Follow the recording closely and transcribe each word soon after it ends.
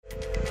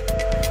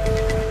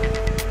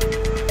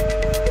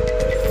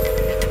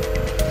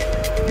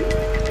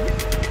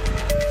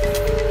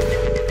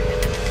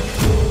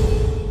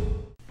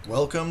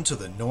Welcome to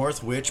the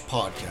North Witch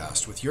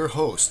Podcast with your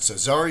hosts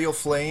Azariel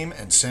Flame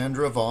and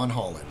Sandra Von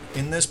Holland.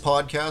 In this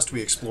podcast,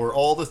 we explore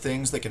all the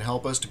things that can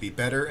help us to be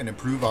better and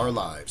improve our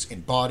lives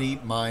in body,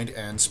 mind,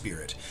 and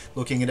spirit.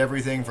 Looking at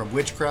everything from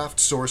witchcraft,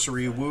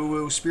 sorcery,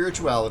 woo-woo,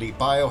 spirituality,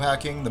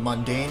 biohacking, the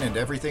mundane, and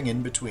everything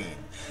in between.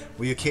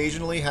 We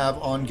occasionally have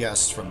on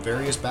guests from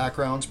various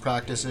backgrounds,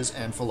 practices,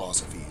 and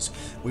philosophies.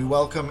 We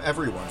welcome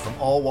everyone from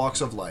all walks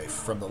of life,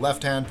 from the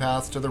left-hand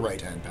path to the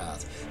right-hand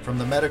path, from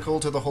the medical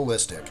to the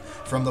holistic,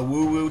 from the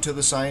woo-woo to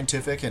the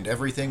scientific, and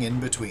everything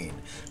in between.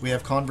 We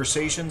have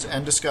conversations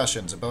and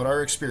discussions about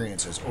our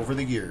experiences over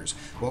the years,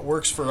 what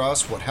works for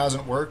us, what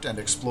hasn't worked, and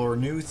explore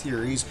new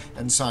theories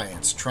and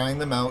science, trying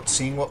them out,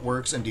 seeing what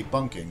works, and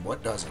debunking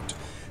what doesn't.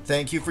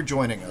 Thank you for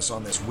joining us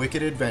on this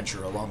wicked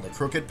adventure along the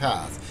crooked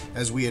path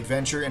as we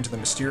adventure into the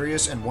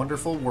mysterious and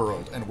wonderful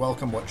world and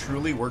welcome what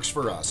truly works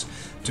for us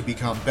to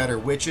become better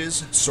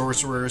witches,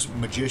 sorcerers,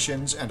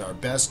 magicians, and our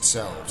best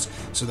selves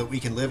so that we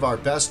can live our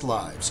best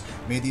lives.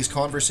 May these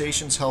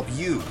conversations help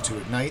you to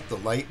ignite the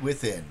light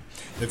within.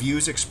 The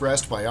views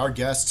expressed by our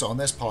guests on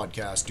this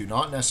podcast do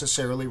not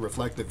necessarily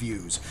reflect the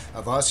views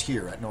of us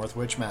here at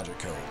Northwich Magic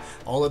Co.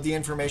 All of the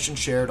information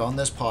shared on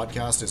this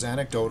podcast is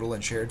anecdotal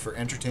and shared for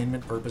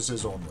entertainment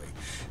purposes only,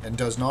 and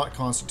does not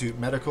constitute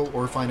medical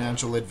or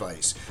financial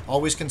advice.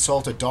 Always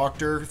consult a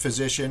doctor,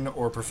 physician,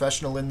 or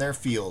professional in their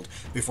field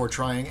before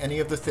trying any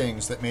of the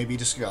things that may be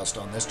discussed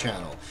on this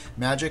channel.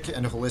 Magic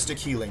and holistic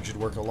healing should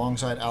work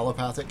alongside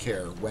allopathic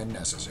care when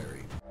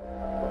necessary.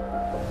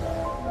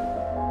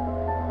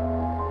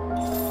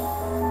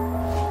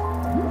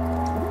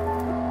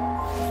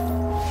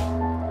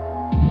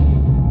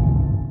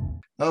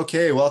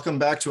 Okay, welcome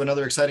back to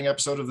another exciting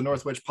episode of the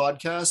North Witch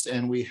Podcast,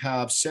 and we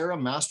have Sara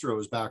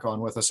Mastros back on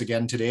with us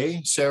again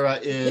today. Sara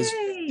is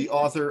the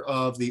author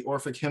of the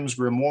Orphic Hymns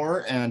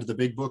Grimoire and the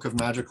Big Book of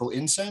Magical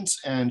Incense,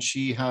 and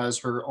she has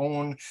her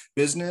own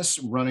business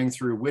running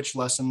through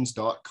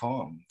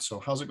witchlessons.com. So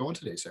how's it going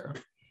today, Sara?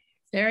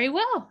 Very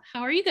well.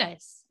 How are you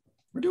guys?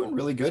 We're doing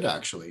really good,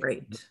 actually.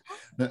 Great.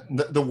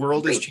 The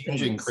world is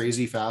changing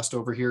crazy fast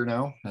over here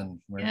now, and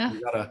we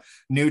got a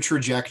new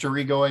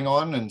trajectory going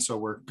on, and so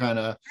we're kind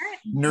of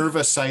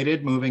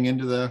nervous-sighted moving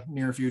into the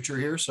near future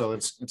here. So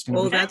it's going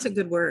to be. That's a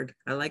good word.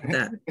 I like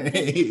that.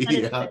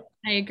 Yeah,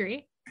 I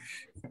agree.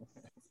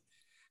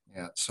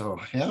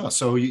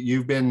 So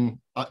you've been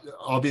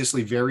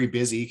obviously very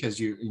busy because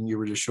you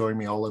were just showing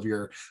me all of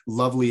your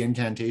lovely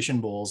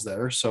incantation bowls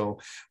there. So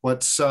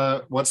what's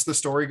the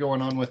story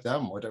going on with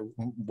them? What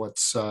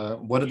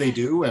do they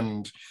do?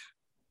 And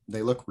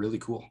they look really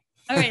cool.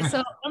 All right,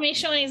 so let me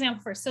show an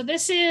example first. So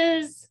this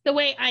is the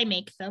way I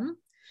make them,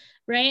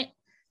 right?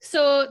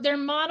 So they're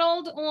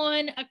modeled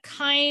on a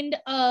kind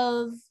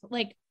of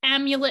like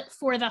amulet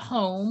for the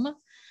home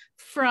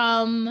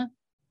from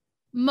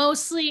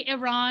mostly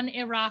Iran,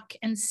 Iraq,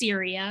 and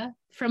Syria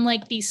from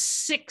like the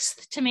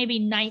 6th to maybe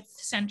 9th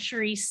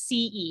century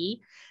CE.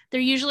 They're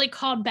usually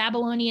called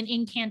Babylonian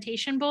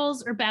incantation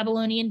bowls or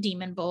Babylonian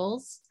demon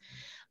bowls.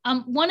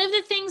 One of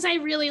the things I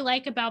really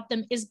like about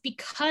them is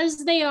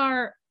because they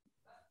are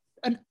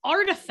an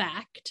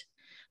artifact,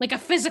 like a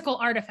physical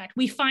artifact,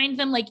 we find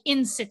them like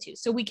in situ.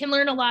 So we can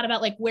learn a lot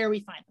about like where we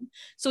find them.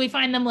 So we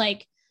find them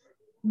like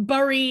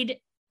buried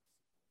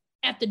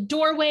at the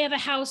doorway of a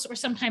house or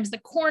sometimes the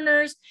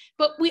corners,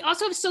 but we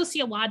also have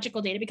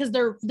sociological data because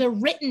they're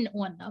written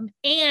on them,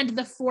 and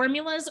the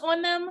formulas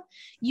on them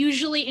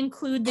usually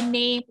include the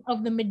name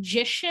of the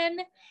magician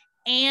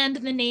and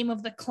the name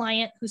of the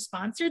client who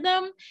sponsored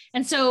them.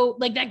 And so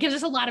like that gives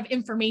us a lot of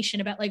information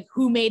about like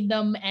who made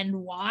them and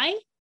why.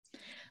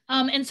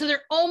 And so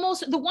they're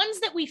almost, the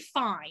ones that we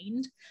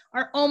find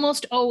are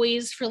almost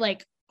always for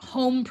like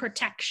home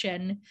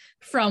protection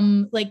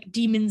from like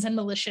demons and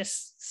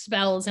malicious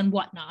spells and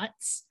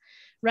whatnots,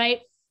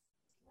 right?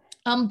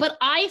 But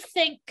I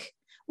think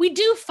we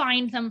do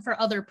find them for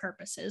other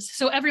purposes.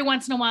 So every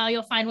once in a while,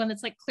 you'll find one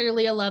that's like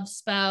clearly a love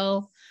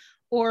spell,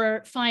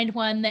 or find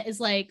one that is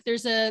like,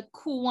 there's a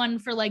cool one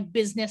for like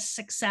business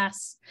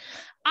success.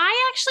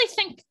 I actually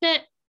think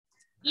that,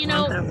 you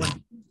know,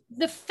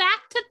 the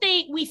fact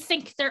that we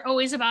think they're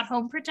always about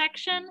home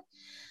protection,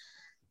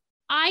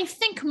 I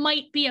think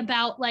might be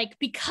about like,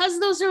 because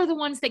those are the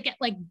ones that get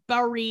like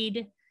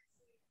buried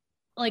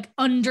like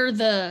under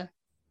the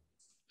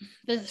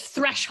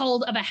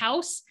threshold of a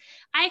house.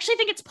 I actually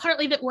think it's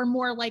partly that we're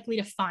more likely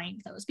to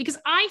find those, because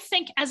I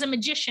think as a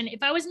magician,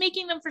 if I was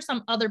making them for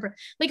some other,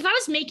 like if I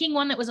was making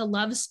one that was a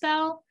love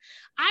spell,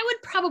 I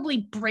would probably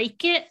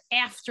break it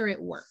after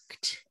it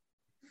worked.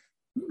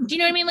 Do you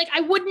know what I mean? Like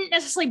I wouldn't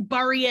necessarily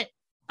bury it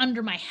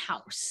under my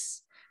house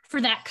for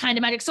that kind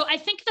of magic. So I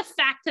think the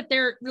fact that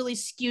they're really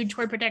skewed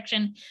toward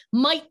protection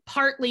might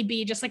partly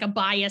be just like a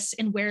bias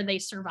in where they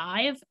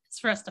survive. It's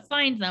for us to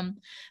find them.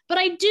 But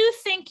I do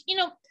think, you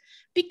know,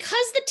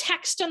 because the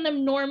text on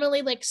them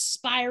normally like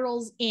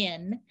spirals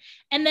in,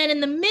 and then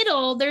in the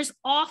middle, there's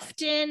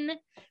often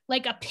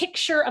like a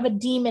picture of a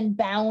demon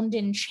bound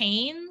in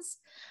chains.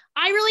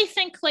 I really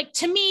think, like,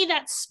 to me,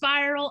 that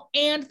spiral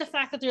and the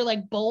fact that they're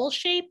like bowl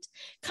shaped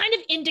kind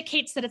of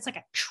indicates that it's like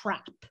a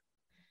trap.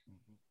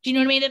 Do you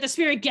know what I mean? That the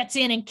spirit gets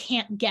in and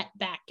can't get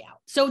back out.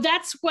 So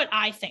that's what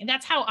I think.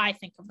 That's how I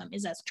think of them,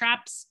 is as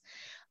traps.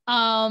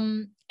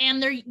 And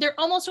they're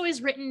almost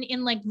always written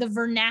in like the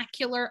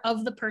vernacular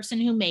of the person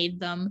who made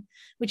them,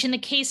 which in the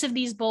case of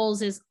these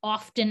bowls is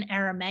often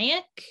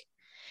Aramaic.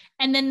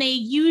 And then they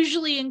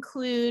usually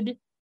include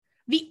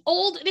the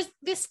old,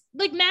 this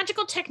like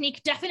magical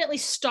technique definitely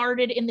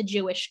started in the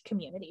Jewish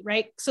community,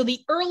 right? So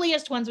the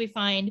earliest ones we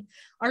find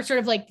are sort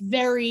of like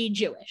very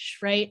Jewish,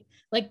 right?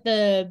 Like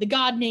the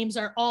god names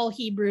are all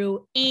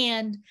Hebrew,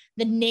 and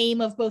the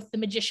name of both the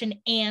magician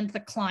and the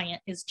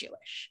client is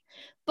Jewish.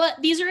 But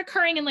these are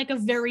occurring in like a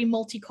very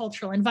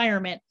multicultural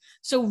environment.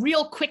 So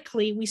real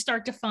quickly, we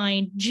start to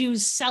find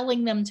Jews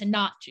selling them to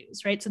not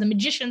Jews, right? So the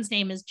magician's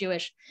name is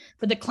Jewish,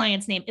 but the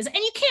client's name is, and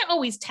you can't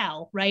always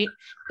tell, right?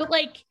 But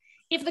like,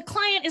 if the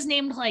client is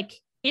named like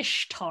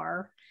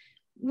Ishtar,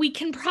 we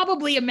can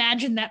probably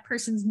imagine that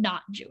person's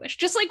not Jewish.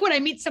 Just like when I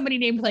meet somebody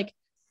named like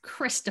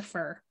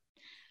Christopher,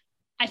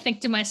 I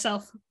think to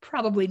myself,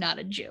 probably not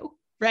a Jew,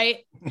 right?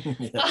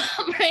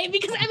 Right?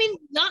 Because I mean,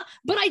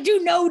 but I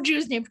do know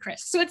Jews named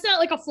Chris. So it's not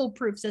like a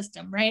foolproof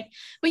system, right?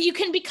 But you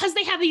can, because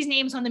they have these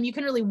names on them, you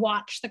can really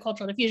watch the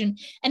cultural diffusion.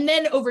 And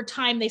then over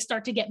time, they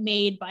start to get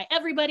made by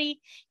everybody.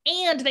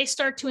 And they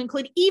start to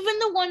include even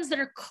the ones that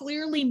are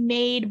clearly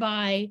made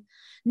by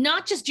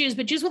not just Jews,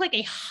 but Jews with like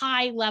a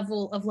high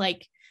level of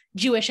like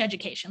Jewish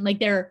education. Like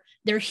they're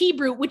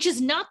Hebrew, which is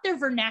not their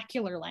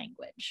vernacular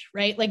language,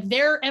 right? Like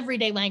their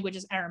everyday language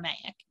is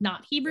Aramaic,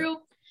 not Hebrew.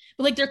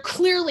 But like they're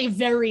clearly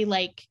very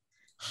like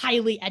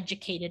highly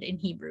educated in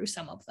Hebrew,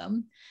 some of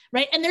them,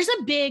 right? And there's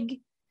a big,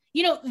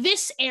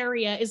 this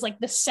area is like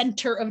the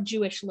center of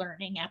Jewish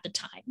learning at the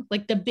time.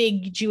 Like the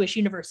big Jewish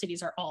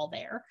universities are all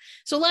there.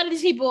 So a lot of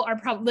these people are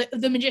probably,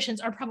 the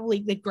magicians are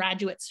probably the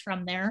graduates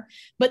from there,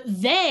 but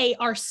they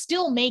are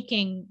still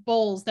making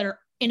bowls that are,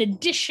 in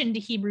addition to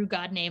Hebrew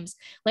god names,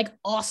 like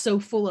also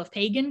full of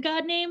pagan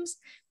god names,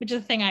 which is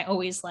a thing I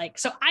always like.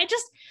 So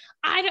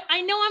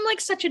I know I'm like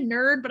such a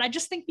nerd, but I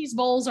just think these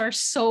bowls are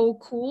so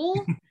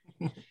cool.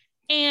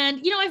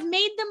 And, I've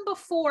made them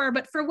before,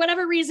 but for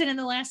whatever reason in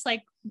the last,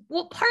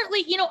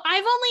 partly,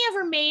 I've only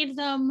ever made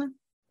them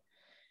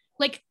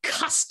like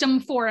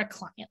custom for a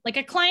client. Like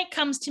a client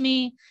comes to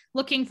me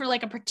looking for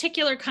like a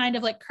particular kind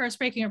of like curse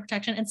breaking or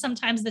protection. And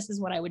sometimes this is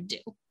what I would do.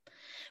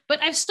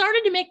 But I've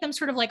started to make them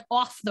sort of like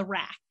off the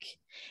rack.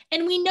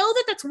 And we know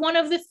that that's one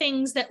of the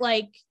things that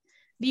like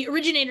the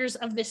originators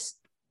of this,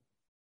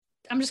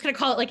 I'm just going to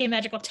call it like a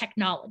magical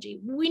technology.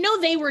 We know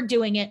they were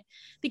doing it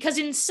because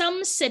in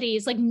some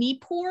cities, like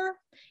Nippur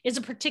is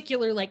a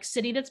particular like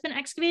city that's been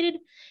excavated.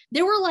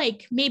 There were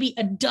like maybe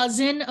a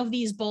dozen of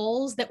these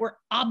bowls that were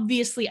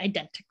obviously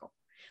identical.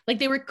 Like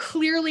they were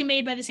clearly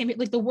made by the same,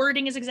 like the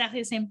wording is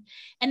exactly the same.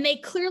 And they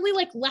clearly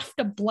like left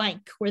a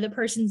blank where the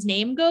person's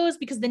name goes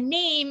because the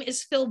name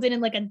is filled in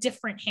like a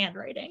different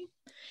handwriting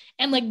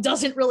and like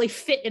doesn't really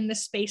fit in the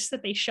space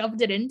that they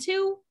shoved it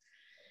into.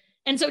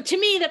 And so to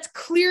me, that's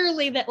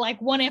clearly that like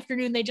one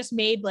afternoon, they just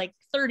made like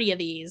 30 of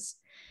these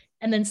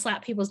and then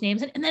slap people's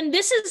names in. And then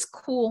this is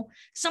cool.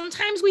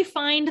 Sometimes we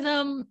find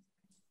them,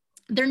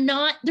 they're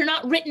not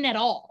written at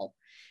all,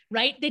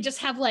 right? They just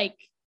have like,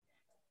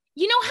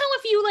 you know how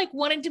if you like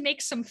wanted to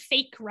make some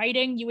fake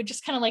writing, you would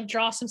just kind of like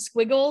draw some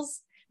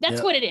squiggles.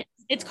 That's what it is.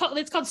 It's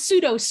called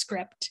pseudo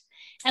script.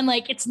 And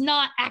like, it's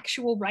not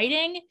actual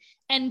writing.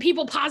 And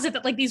people posit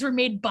that like these were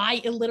made by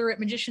illiterate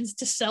magicians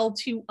to sell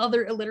to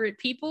other illiterate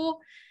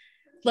people.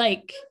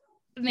 Like,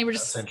 and they were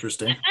just, that's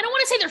interesting. I don't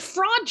want to say they're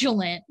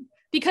fraudulent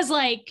because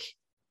like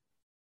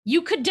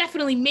you could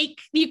definitely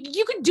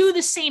you could do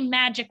the same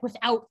magic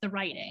without the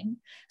writing.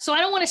 So I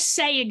don't want to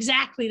say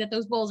exactly that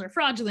those bowls are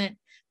fraudulent,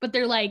 but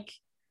they're like,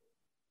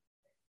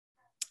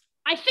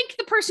 I think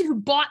the person who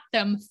bought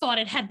them thought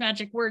it had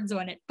magic words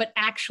on it, but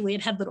actually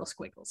it had little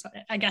squiggles on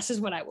it, I guess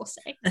is what I will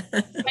say.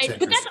 Right?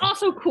 But that's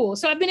also cool.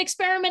 So I've been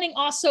experimenting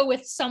also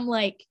with some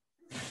like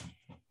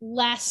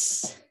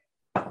less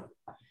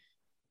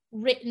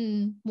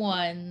written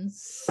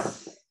ones.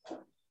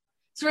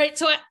 So, right.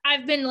 So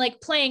I've been like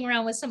playing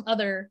around with some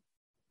other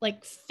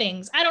like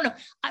things. I don't know.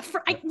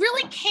 I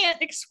really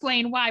can't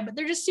explain why, but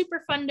they're just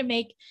super fun to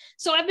make.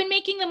 So I've been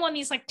making them on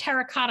these like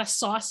terracotta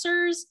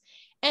saucers.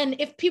 And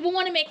if people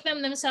want to make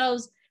them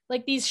themselves,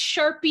 like these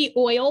Sharpie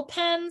oil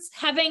pens,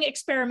 having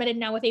experimented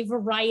now with a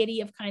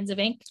variety of kinds of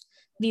ink,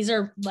 these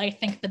are, I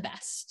think, the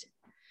best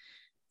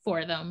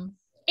for them.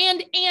 And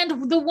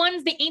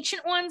the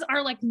ancient ones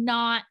are like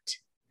not,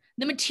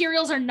 the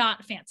materials are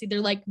not fancy.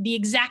 They're like the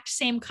exact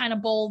same kind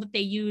of bowl that they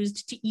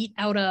used to eat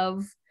out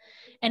of.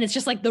 And it's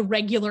just like the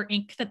regular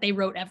ink that they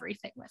wrote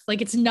everything with.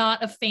 Like it's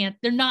not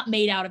they're not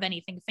made out of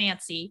anything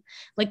fancy.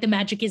 Like the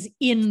magic is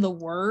in the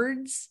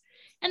words.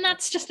 And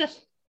that's just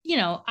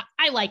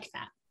I like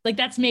that. Like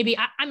that's maybe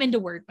I'm into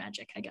word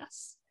magic, I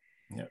guess.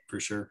 Yeah, for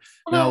sure.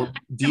 Now,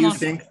 do you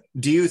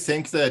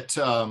think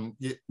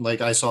that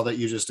like I saw that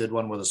you just did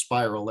one with a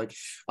spiral, like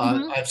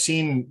I've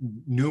seen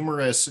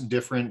numerous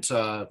different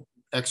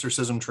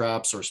exorcism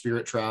traps or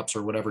spirit traps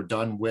or whatever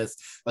done with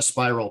a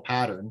spiral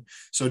pattern.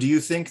 So do you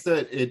think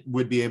that it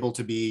would be able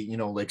to be, you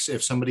know, like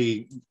if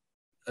somebody,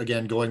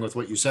 again, going with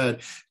what you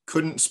said,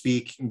 couldn't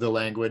speak the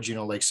language, you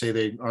know, like say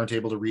they aren't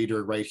able to read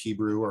or write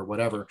Hebrew or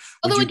whatever.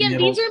 Although again,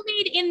 these are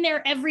made in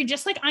their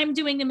just like I'm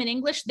doing them in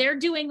English, they're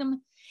doing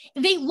them,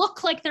 they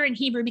look like they're in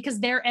Hebrew because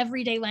their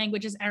everyday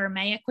language is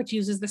Aramaic, which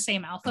uses the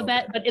same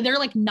alphabet, but they're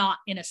like not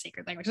in a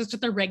sacred language. It's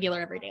just their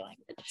regular everyday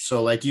language.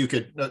 So like you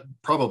could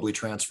probably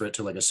transfer it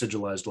to like a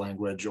sigilized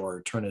language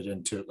or turn it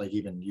into like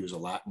even use a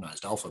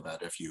Latinized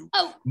alphabet if you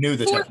knew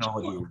the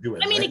technology you were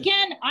doing. I mean,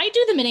 again, I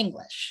do them in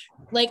English.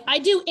 Like I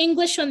do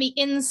English on the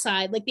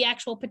inside, like the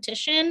actual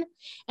petition.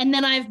 And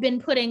then I've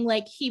been putting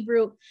like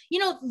Hebrew, you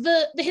know,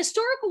 the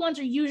historical ones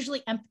are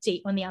usually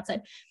empty on the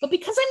outside, but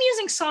because I'm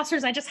using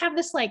saucers, I just have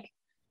this like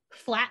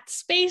flat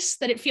space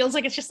that it feels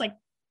like it's just like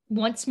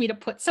wants me to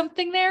put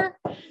something there.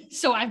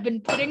 So I've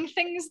been putting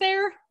things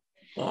there.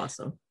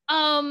 Awesome.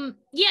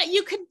 Yeah,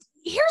 you could,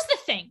 here's the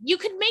thing, you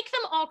could make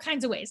them all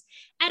kinds of ways.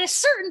 At a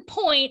certain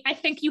point, I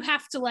think you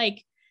have to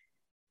like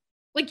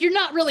you're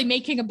not really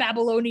making a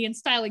Babylonian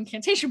style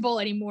incantation bowl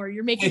anymore.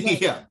 You're making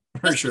like yeah,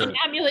 for sure, an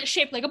amulet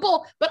shaped like a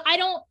bowl. But I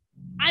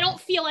don't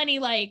feel any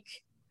like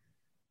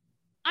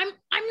I'm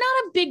not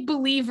a big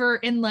believer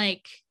in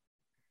like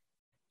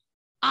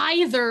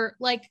either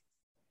like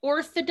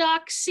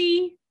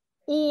orthodoxy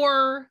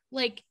or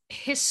like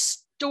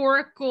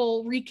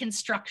historical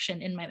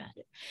reconstruction in my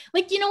magic.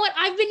 Like, you know what?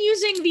 I've been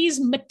using these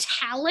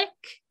metallic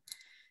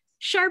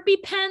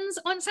Sharpie pens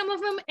on some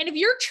of them. And if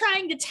you're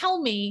trying to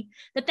tell me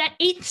that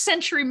 8th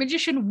century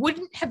magician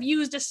wouldn't have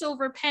used a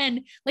silver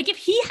pen, like if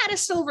he had a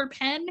silver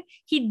pen,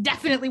 he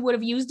definitely would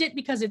have used it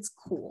because it's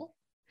cool.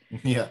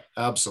 Yeah,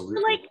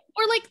 absolutely.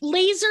 Or like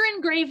laser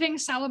engraving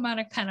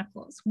Solomonic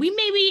pentacles. We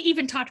maybe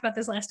even talked about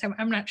this last time.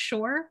 I'm not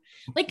sure.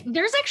 Like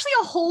there's actually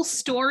a whole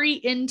story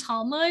in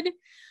Talmud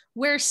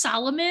where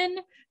Solomon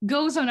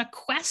goes on a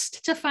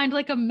quest to find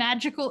like a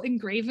magical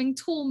engraving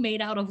tool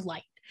made out of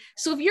light.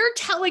 So if you're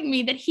telling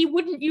me that he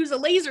wouldn't use a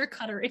laser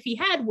cutter if he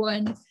had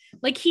one,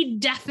 like he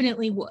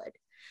definitely would.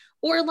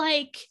 Or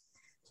like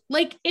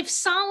if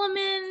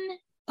Solomon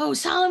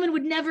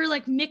would never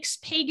like mix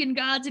pagan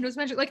gods into his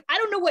magic. Like, I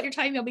don't know what you're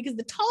talking about because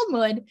the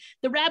Talmud,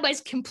 the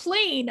rabbis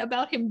complain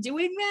about him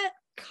doing that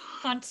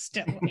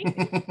constantly.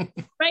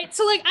 Right.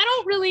 So like, I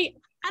don't really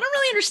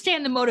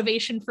understand the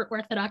motivation for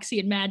orthodoxy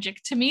and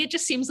magic. To me, it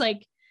just seems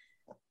like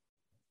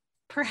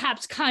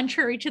perhaps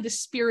contrary to the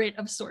spirit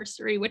of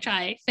sorcery, which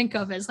I think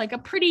of as like a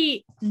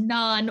pretty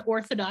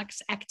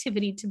non-orthodox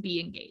activity to be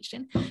engaged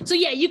in. So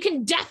yeah, you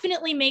can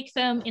definitely make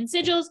them in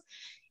sigils.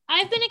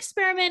 I've been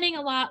experimenting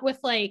a lot with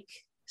like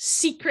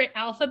secret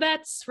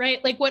alphabets,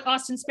 right? Like what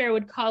Austin Spare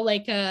would call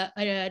like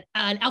an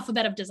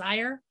alphabet of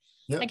desire.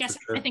 Yep, I guess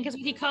sure. I think is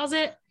what he calls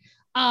it.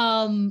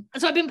 So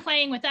I've been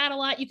playing with that a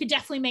lot. You could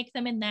definitely make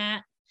them in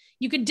that.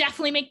 You could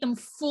definitely make them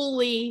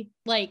fully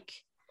like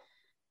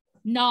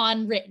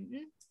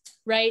non-written,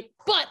 right?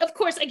 But of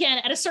course, again,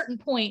 at a certain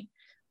point,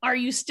 are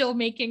you still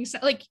making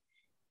like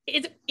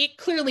it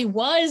clearly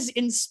was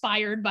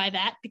inspired by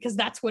that because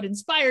that's what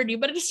inspired you.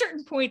 But at a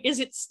certain point, is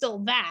it still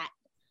that?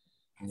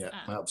 Yeah,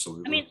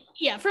 absolutely. I mean,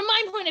 yeah, from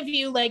my point of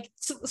view, like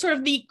sort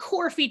of the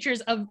core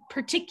features of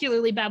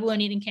particularly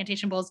Babylonian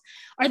incantation bowls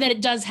are that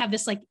it does have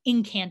this like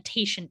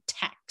incantation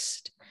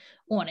text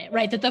on it,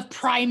 right? That the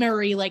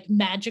primary like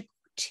magic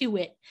to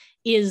it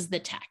is the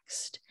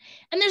text.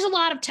 And there's a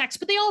lot of text,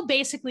 but they all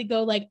basically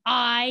go like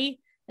I,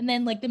 and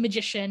then like the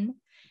magician,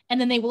 and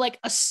then they will like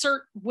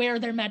assert where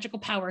their magical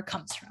power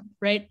comes from,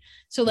 right?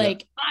 So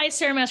like I,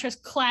 Sara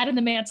Mastros, clad in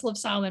the mantle of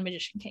Solomon,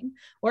 magician king,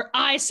 or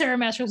I, Sara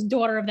Mastros,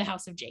 daughter of the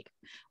house of Jacob,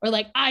 or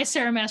like I,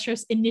 Sara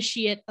Mastros,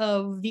 initiate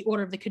of the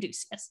order of the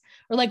Caduceus,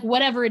 or like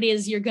whatever it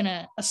is you're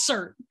gonna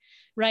assert,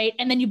 right?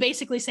 And then you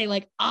basically say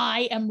like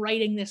I am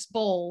writing this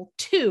bowl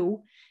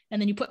to, and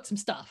then you put some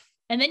stuff,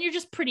 and then you're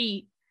just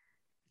pretty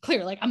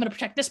clear, like I'm going to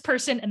protect this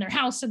person and their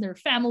house and their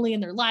family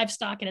and their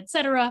livestock and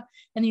etc.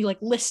 And then you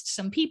like list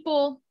some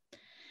people,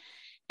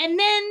 and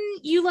then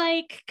you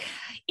like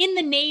in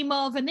the name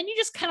of, and then you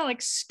just kind of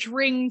like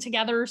string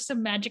together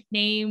some magic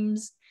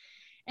names.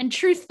 And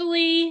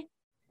truthfully,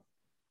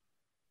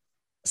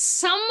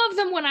 some of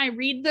them, when I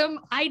read them,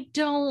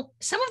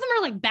 some of them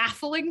are like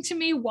baffling to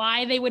me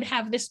why they would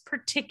have this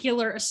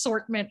particular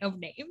assortment of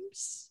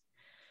names.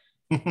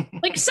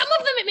 Like some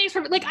of them it makes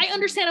perfect, like I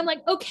understand, I'm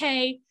like,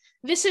 okay,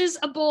 this is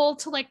a bowl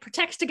to like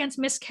protect against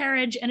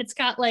miscarriage and it's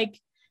got like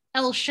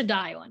El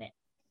Shaddai on it.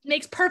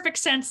 Makes perfect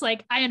sense.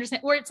 Like I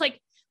understand. Or it's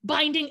like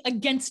binding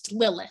against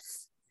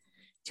Lilith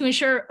to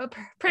ensure a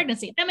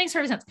pregnancy. That makes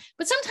perfect sense.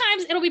 But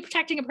sometimes it'll be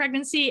protecting a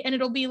pregnancy and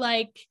it'll be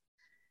like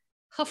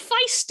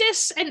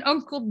Hephaestus and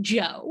Uncle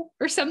Joe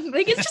or something.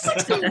 Like it's just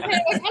like something, like,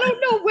 I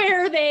don't know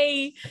where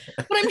they,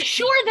 but I'm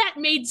sure that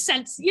made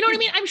sense. You know what I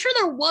mean? I'm sure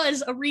there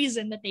was a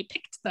reason that they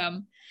picked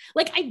them.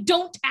 Like I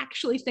don't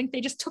actually think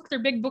they just took their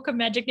big book of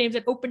magic names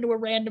and opened to a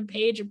random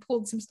page and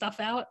pulled some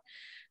stuff out,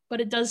 but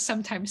it does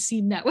sometimes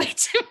seem that way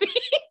to me.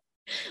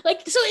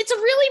 Like, so it's a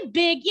really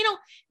big,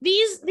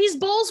 these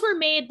bowls were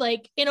made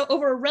like,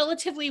 over a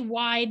relatively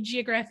wide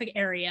geographic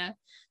area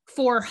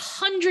for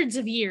hundreds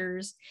of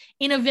years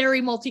in a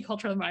very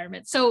multicultural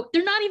environment. So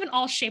they're not even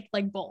all shaped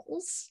like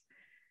bowls,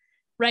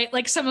 right?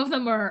 Like some of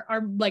them are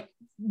like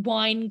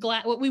wine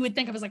glass, what we would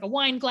think of as like a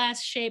wine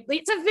glass shape.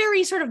 It's a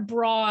very sort of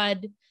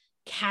broad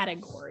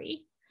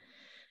category.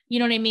 You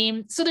know what I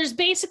mean? So there's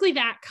basically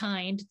that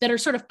kind that are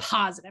sort of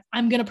positive.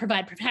 I'm going to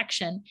provide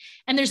protection.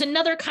 And there's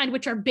another kind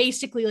which are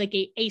basically like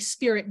a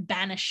spirit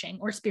banishing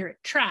or spirit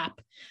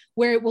trap,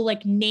 where it will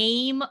like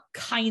name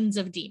kinds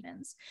of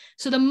demons.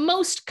 So the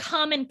most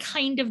common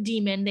kind of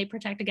demon they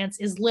protect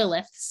against is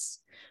Liliths,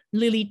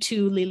 Lily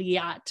 2,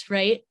 Liliat,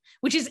 right?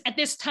 Which is at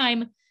this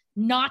time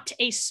not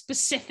a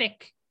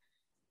specific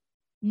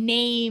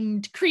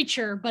named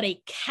creature, but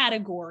a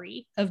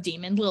category of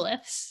demon,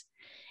 Liliths.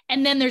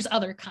 And then there's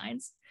other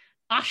kinds.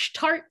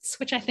 Ashtarts,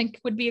 which I think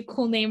would be a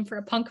cool name for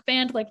a punk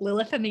band, like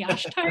Lilith and the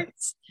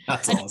Ashtarts.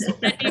 That's awesome.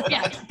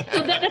 Yeah.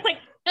 So that's like,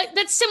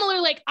 that's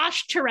similar like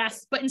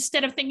Ashtoreth, but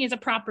instead of thinking as a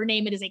proper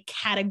name, it is a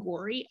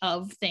category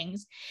of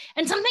things.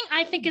 And something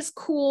I think is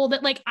cool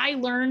that like I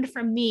learned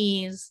from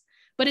Mies,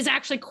 but is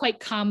actually quite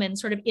common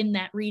sort of in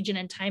that region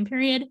and time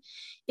period,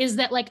 is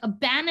that like a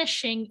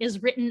banishing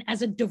is written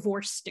as a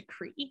divorce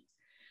decree.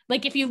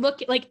 Like if you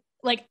look at like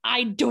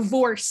I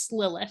divorce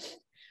Lilith,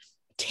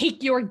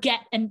 take your get,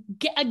 and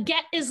a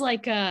get is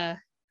like it's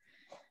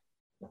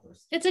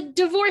a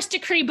divorce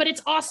decree, but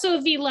it's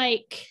also the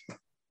like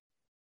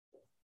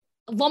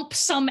lump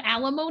sum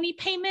alimony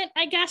payment,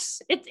 I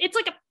guess. It's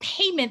like a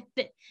payment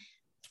that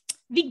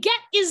the get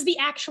is the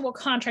actual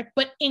contract,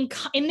 but in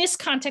this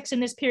context, in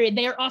this period,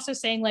 they are also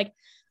saying like,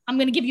 I'm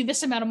going to give you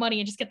this amount of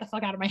money and just get the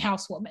fuck out of my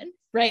house, woman,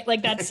 right?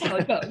 Like that's how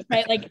it goes,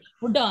 right? Like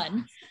we're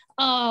done.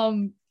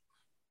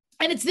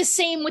 And it's the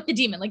same with the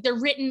demon. Like they're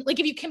written, like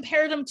if you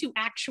compare them to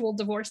actual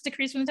divorce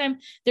decrees from the time,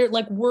 they're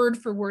like word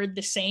for word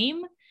the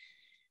same.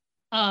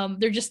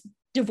 They're just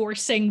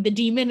divorcing the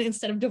demon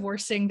instead of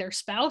divorcing their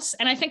spouse.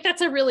 And I think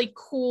that's a really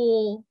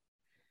cool,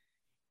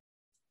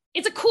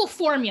 it's a cool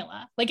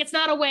formula. Like it's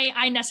not a way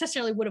I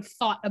necessarily would have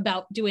thought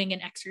about doing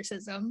an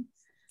exorcism.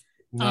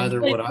 Neither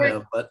would I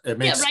have, but it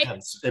makes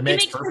sense. It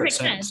makes perfect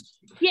sense.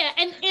 Yeah,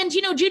 and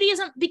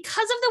Judaism,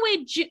 because of the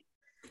way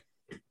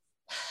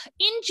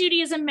in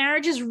Judaism,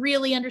 marriage is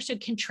really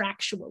understood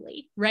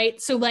contractually, right?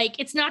 So like,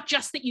 it's not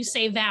just that you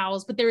say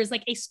vows, but there is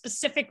like a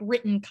specific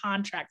written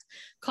contract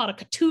called a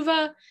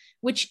ketuvah,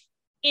 which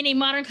in a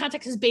modern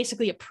context is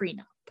basically a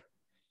prenup.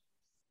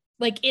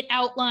 Like it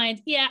outlines,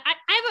 I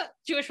have a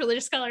Jewish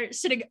religious scholar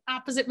sitting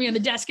opposite me on the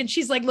desk, and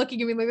she's like looking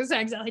at me like, that's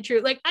not exactly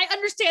true. Like, I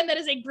understand that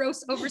is a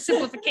gross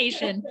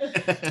oversimplification.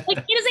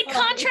 Like it is a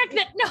contract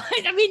that, no,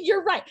 I mean,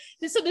 you're right.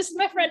 So this is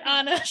my friend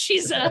Anna.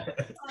 She's a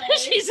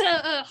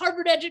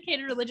Harvard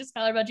educated religious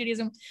scholar about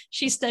Judaism.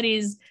 She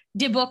studies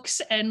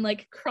dibooks and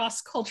like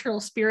cross-cultural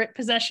spirit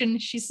possession.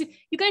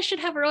 You guys should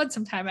have her on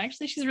sometime.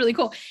 Actually, she's really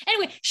cool.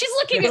 Anyway, she's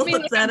looking at me.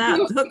 Look that up.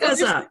 Hook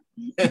us up.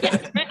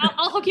 Yeah, right?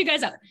 I'll hook you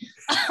guys up.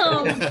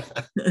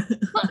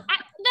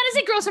 That is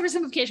a gross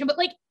oversimplification, but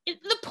like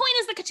the point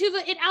is the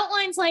ketuvah, it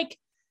outlines like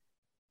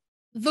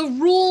the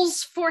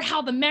rules for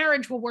how the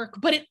marriage will work,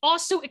 but it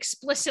also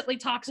explicitly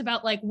talks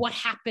about like what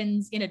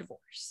happens in a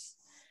divorce.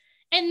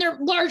 And they're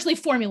largely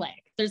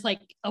formulaic. There's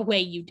like a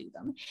way you do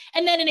them.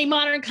 And then in a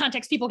modern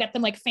context, people get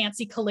them like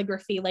fancy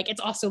calligraphy. Like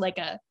it's also like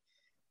a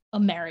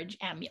marriage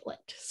amulet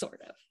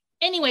sort of.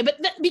 Anyway, but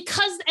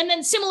and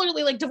then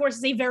similarly, like divorce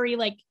is a very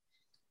like,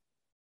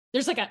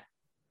 there's like a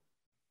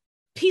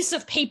piece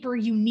of paper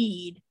you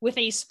need with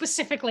a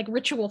specific like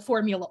ritual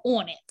formula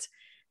on it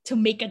to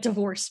make a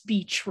divorce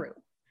be true,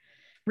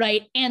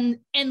 right? And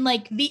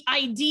like the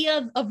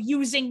idea of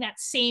using that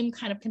same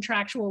kind of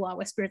contractual law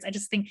with spirits, I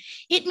just think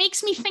it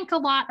makes me think a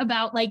lot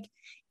about like,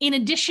 in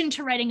addition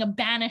to writing a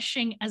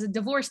banishing as a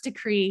divorce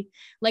decree,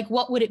 like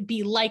what would it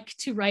be like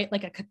to write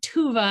like a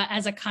ketuvah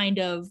as a kind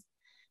of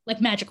like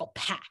magical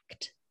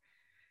pact,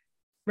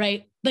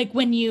 right? Like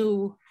when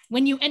you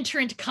enter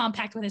into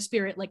compact with a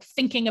spirit, like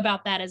thinking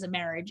about that as a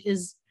marriage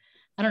is,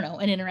 I don't know,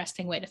 an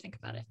interesting way to think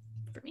about it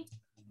for me.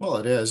 Well,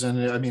 it is.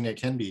 And I mean,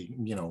 it can be,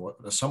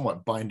 a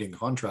somewhat binding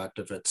contract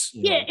if it's,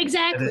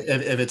 exactly.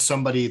 If it's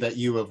somebody that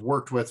you have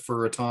worked with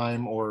for a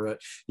time, or,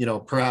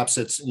 perhaps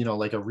it's,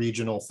 like a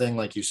regional thing,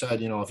 like you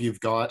said, if you've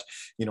got,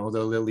 the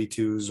Lily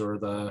Twos or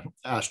the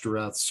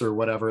Ashtoreths or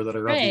whatever that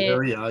are of the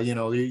area,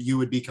 you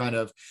would be kind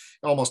of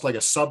almost like a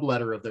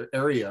subletter of their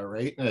area,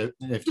 right?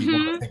 If you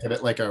want to think of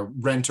it like a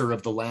renter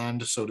of the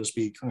land, so to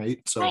speak, right?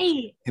 So,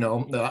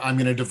 I'm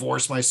going to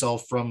divorce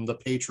myself from the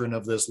patron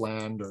of this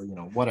land, or,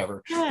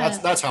 whatever. Yeah.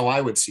 That's how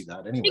I would see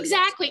that anyway.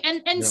 Exactly.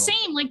 And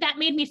same, like that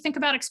made me think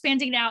about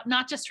expanding it out,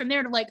 not just from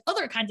there to like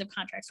other kinds of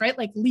contracts, right?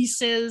 Like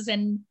leases.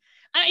 And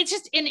it's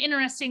just an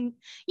interesting,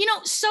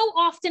 so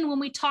often when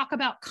we talk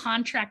about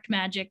contract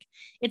magic,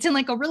 it's in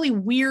like a really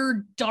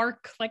weird,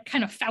 dark, like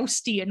kind of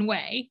Faustian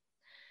way.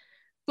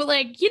 But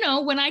like,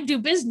 when I do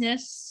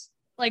business,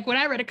 like when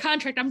I write a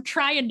contract, I'm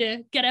trying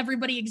to get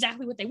everybody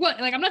exactly what they want.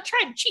 Like I'm not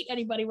trying to cheat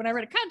anybody when I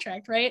write a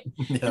contract, right?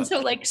 Yeah. And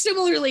so like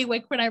similarly,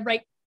 like when I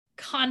write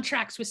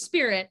contracts with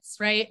spirits,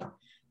 right?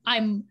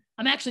 I'm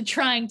actually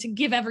trying to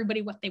give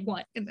everybody what they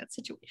want in that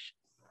situation.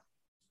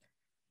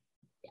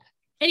 Yeah.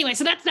 Anyway,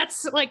 so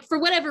that's like for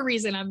whatever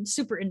reason, I'm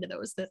super into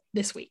those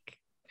this week.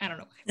 I don't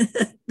know why.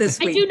 This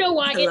week. I do know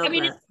why.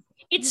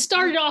 It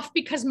started off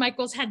because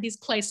Michael's had these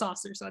clay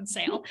saucers on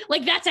sale.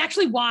 Like that's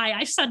actually why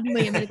I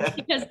suddenly am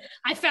because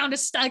I found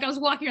like I was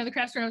walking around the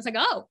craft store and I was like,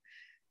 oh,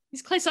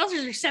 these clay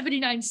saucers are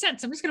 79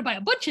 cents. I'm just gonna buy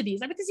a bunch of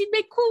these. I bet these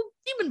make cool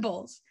demon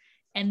bowls.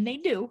 And they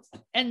do.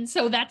 And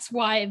so that's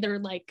why they're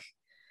like,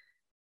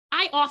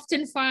 I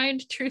often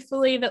find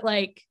truthfully that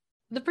like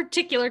the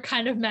particular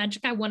kind of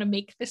magic I want to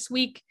make this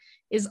week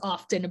is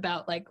often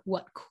about like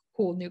what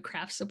cool new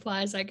craft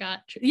supplies I got.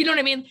 You know what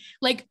I mean?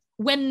 Like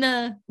when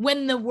the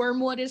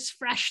wormwood is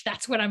fresh,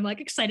 that's what I'm like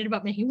excited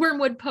about making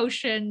wormwood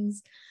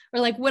potions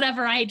or like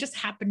whatever I just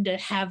happen to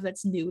have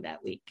that's new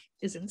that week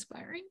is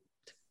inspiring.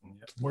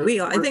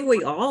 I think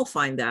we all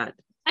find that.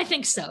 I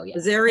think so, yeah.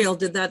 Zariel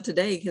did that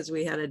today because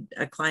we had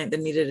a client that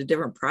needed a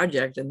different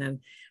project, and then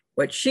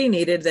what she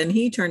needed, then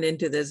he turned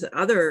into this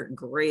other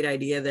great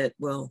idea that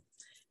will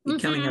be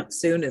coming up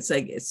soon. It's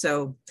like,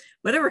 so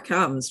whatever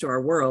comes to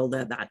our world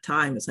at that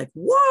time, it's like,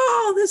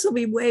 whoa, this will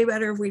be way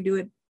better if we do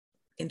it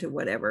into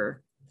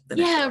whatever.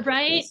 Yeah,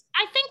 right.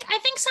 I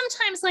think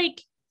sometimes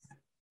like,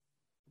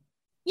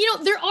 you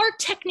know, there are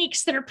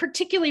techniques that are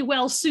particularly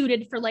well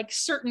suited for like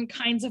certain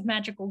kinds of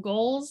magical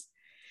goals.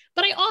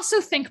 But I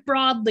also think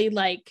broadly,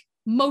 like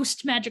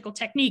most magical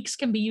techniques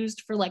can be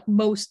used for like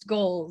most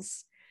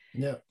goals.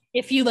 Yeah.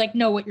 If you like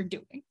know what you're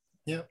doing.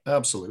 Yeah,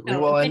 absolutely.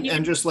 Well,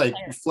 and just like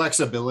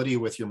flexibility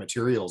with your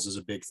materials is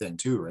a big thing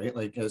too, right?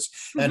 Like,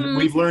 and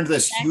we've learned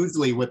this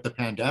hugely with the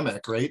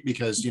pandemic, right?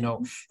 Because, you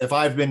know, if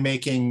I've been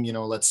making, you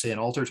know, let's say an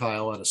altar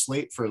tile out of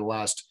slate for the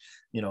last,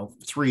 you know,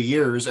 3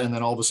 years, and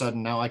then all of a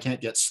sudden now I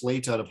can't get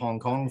slate out of Hong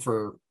Kong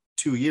for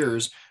 2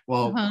 years.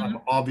 Well,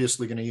 I'm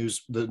obviously going to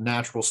use the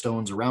natural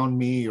stones around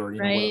me or,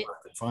 you know, whatever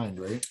I can find,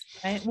 right?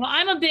 Right. Well,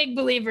 I'm a big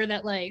believer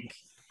that like,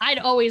 I'd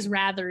always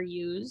rather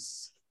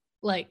use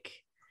like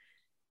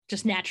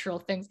just natural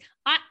things.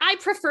 I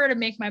prefer to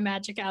make my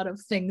magic out of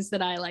things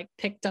that I like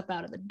picked up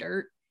out of the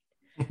dirt.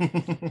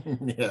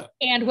 Yeah.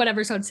 And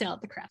whatever's on sale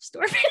at the craft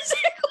store,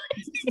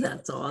 basically.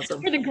 That's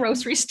awesome. Or the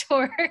grocery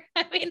store.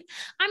 I mean,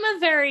 I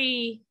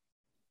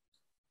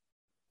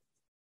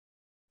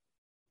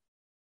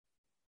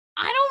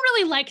don't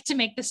really like to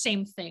make the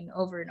same thing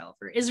over and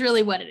over is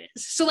really what it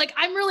is. So like,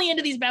 I'm really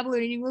into these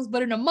Babylonian eagles,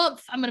 but in a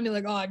month, I'm going to be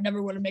like, oh, I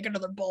never want to make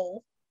another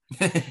bowl.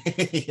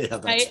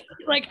 Yeah, right.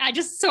 Like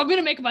so I'm going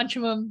to make a bunch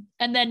of them.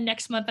 And then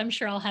next month, I'm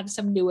sure I'll have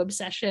some new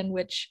obsession,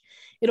 which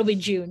it'll be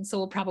June. So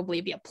it'll probably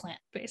be a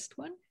plant-based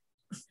one.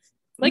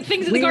 Like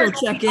things in the garden.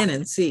 We will check in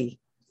and see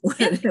what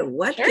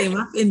came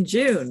up in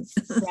June.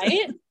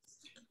 Right?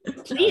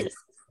 Please.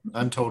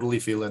 I'm totally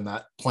feeling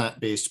that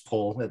plant-based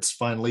pull. It's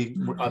finally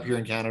up here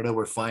in Canada.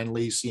 We're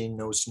finally seeing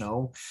no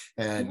snow,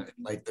 and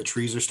like the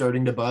trees are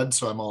starting to bud.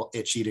 So I'm all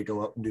itchy to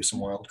go out and do some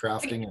wild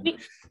crafting and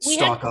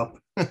stock up.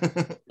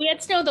 We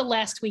had snow the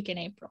last week in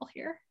April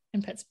here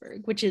in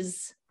Pittsburgh, which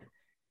is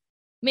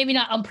maybe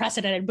not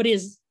unprecedented, but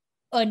is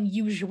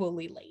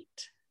unusually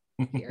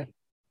late here.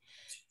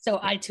 So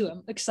I too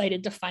am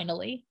excited to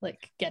finally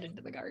like get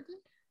into the garden.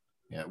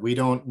 Yeah, we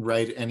don't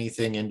write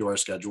anything into our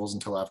schedules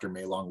until after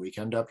May long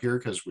weekend up here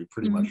because we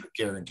pretty much are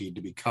guaranteed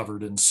to be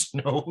covered in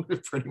snow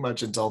pretty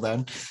much until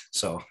then.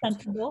 So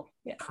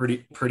yeah.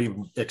 pretty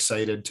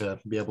excited to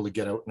be able to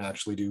get out and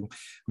actually do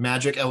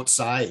magic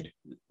outside.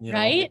 You know,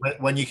 right?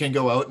 When you can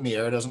go out and the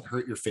air doesn't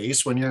hurt your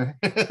face when you're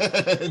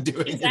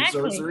doing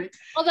sorcery.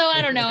 Although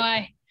I don't know,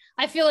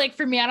 I feel like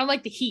for me, I don't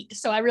like the heat.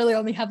 So I really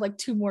only have like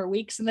 2 more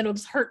weeks and then it'll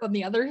just hurt on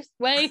the other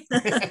way.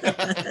 Like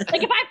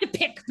if I have to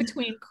pick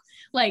between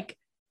like,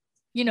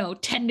 you know,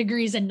 10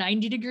 degrees and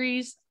 90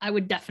 degrees, I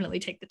would definitely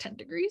take the 10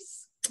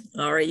 degrees.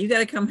 All right. You got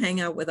to come hang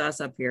out with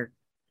us up here.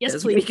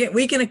 Yes, please.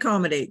 We can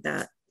accommodate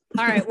that.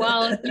 All right.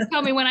 Well, you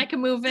tell me when I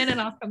can move in and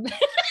I'll come.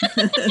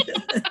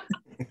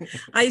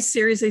 I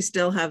seriously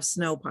still have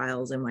snow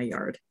piles in my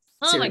yard.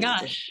 Oh seriously. My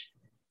gosh.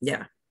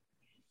 Yeah.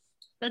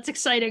 That's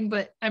exciting,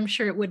 but I'm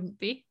sure it wouldn't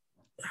be.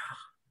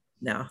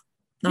 No.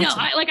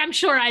 I'm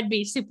sure I'd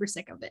be super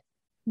sick of it.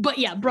 But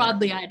yeah,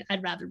 broadly,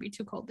 I'd rather be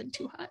too cold than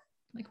too hot.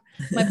 Like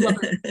my blubber.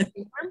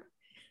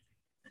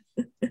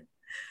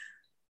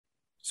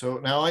 So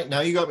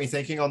now you got me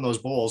thinking on those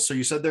bowls. So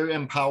you said they're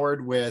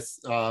empowered with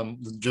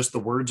just the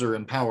words are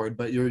empowered,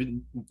 but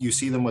you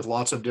see them with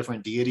lots of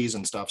different deities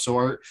and stuff.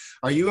 So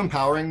are you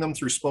empowering them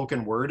through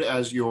spoken word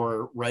as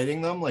you're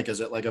writing them? Like, is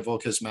it like a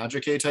Vocus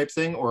Magicae type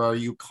thing, or are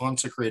you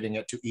consecrating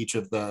it to each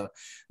of the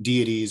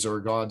deities or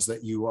gods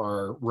that you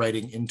are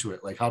writing into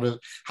it? Like, how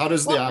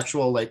does the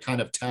actual like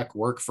kind of tech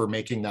work for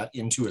making that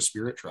into a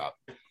spirit trap?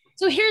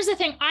 So here's the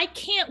thing,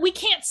 we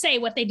can't say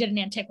what they did in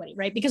antiquity,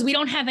 right? Because we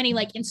don't have any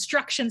like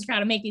instructions for how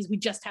to make these. We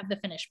just have the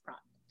finished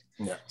product.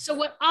 Yeah. So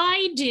what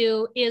I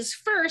do is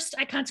first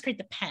I consecrate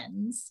the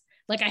pens.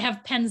 Like I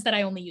have pens that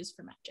I only use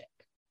for magic.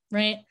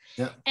 right?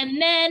 Yeah.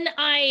 And then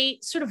I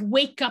sort of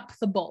wake up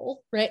the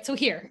bowl, right? So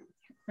here,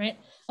 right?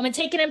 I'm gonna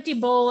take an empty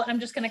bowl. I'm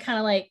just gonna kind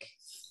of like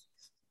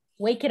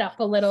wake it up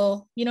a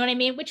little, you know what I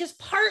mean? Which is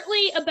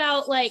partly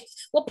about like,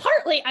 well,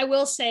 partly I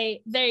will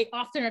say they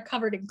often are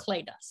covered in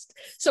clay dust.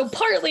 So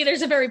partly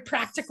there's a very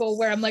practical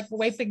where I'm like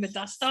wiping the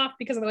dust off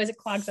because otherwise it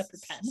clogs up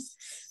your pen,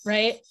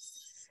 right?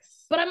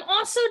 But I'm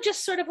also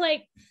just sort of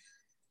like,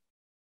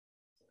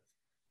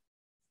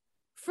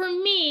 for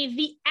me,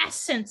 the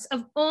essence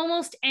of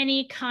almost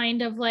any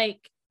kind of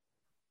like,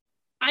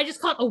 I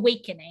just call it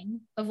awakening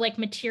of like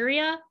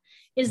materia,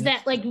 is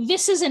that like,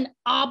 this is an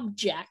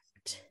object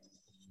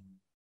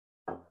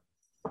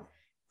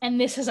and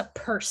this is a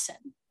person,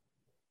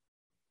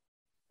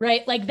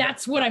 right? Like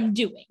that's what I'm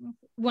doing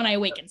when I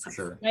awaken something,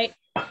 sure. right?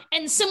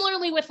 And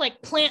similarly with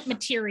like plant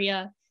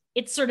materia,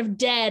 it's sort of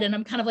dead and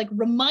I'm kind of like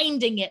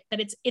reminding it that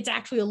it's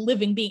actually a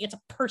living being, it's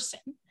a person,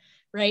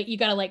 right? You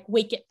got to like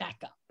wake it back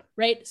up,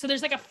 right? So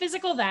there's like a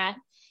physical that.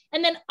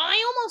 And then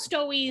I almost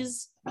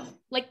always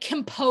like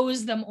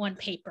compose them on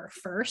paper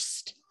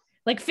first,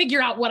 like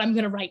figure out what I'm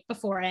going to write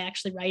before I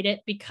actually write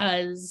it,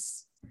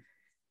 because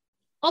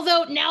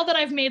although now that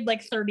I've made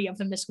like 30 of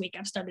them this week,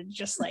 I've started to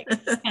just like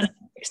kind of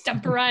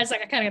extemporize,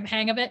 like I kind of get the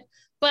hang of it.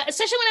 But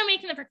especially when I'm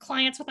making them for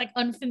clients with like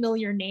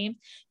unfamiliar names,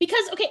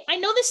 because, okay, I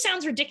know this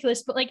sounds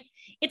ridiculous, but like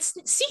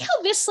see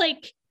how this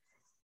like,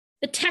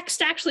 the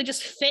text actually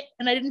just fit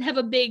and I didn't have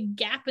a big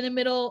gap in the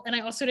middle and I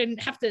also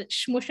didn't have to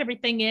smush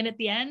everything in at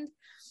the end.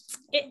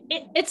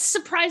 It's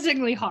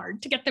surprisingly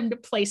hard to get them to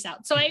place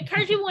out. So I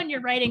encourage you when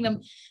you're writing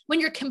them, when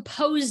you're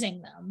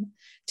composing them,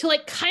 to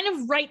like kind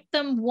of write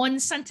them one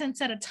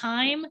sentence at a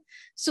time.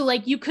 So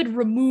like you could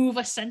remove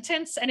a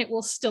sentence and it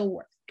will still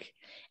work.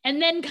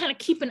 And then kind of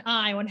keep an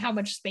eye on how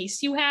much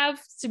space you have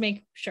to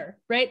make sure,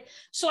 right?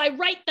 So I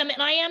write them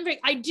and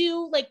I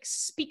do like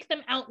speak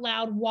them out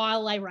loud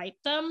while I write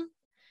them.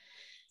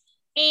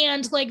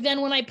 And like,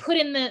 then when I put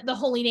in the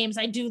holy names,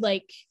 I do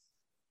like,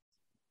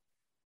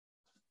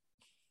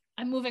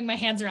 I'm moving my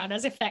hands around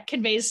as if that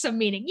conveys some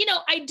meaning. You know,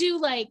 I do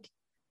like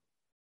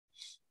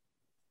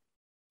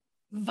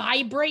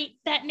vibrate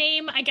that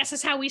name, I guess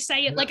is how we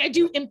say it. Like I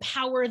do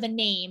empower the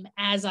name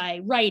as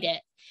I write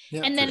it.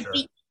 Yeah, and then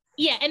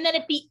and then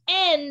at the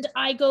end,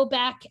 I go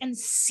back and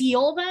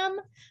seal them,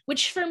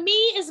 which for me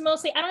is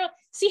mostly, I don't know,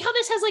 see how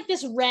this has like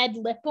this red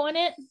lip on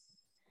it?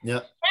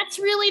 Yeah. That's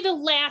really the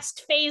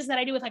last phase that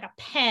I do with like a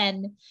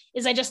pen,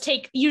 is I just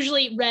take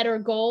usually red or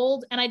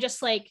gold and I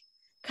just like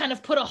kind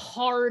of put a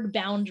hard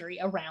boundary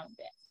around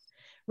it,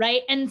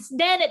 right? And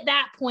then at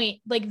that point,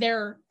 like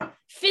they're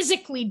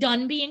physically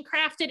done being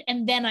crafted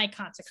and then I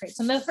consecrate.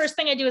 So the first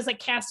thing I do is like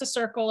cast a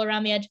circle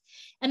around the edge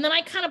and then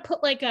I kind of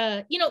put like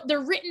a, you know, they're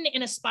written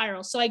in a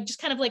spiral. So I just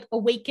kind of like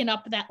awaken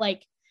up that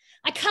like,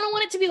 I kind of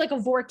want it to be like a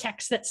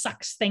vortex that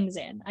sucks things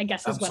in, I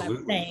guess is Absolutely. what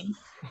I'm saying.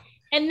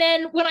 And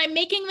then when I'm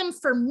making them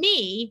for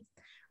me,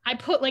 I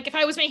put like, if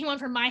I was making one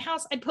for my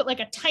house, I'd put like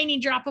a tiny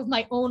drop of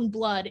my own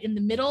blood in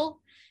the middle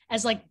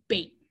as like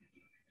bait,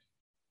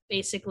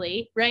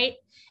 basically, right?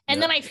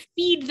 And then I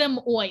feed them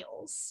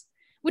oils,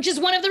 which is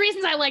one of the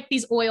reasons I like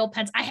these oil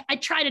pens. I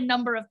tried a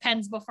number of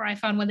pens before I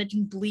found one that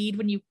didn't bleed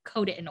when you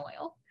coat it in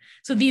oil.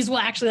 So these will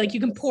actually, like, you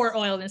can pour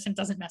oil in this and it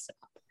doesn't mess it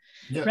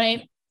up,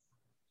 right?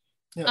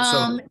 Yeah,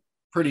 so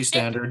pretty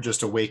standard,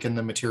 just awaken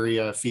the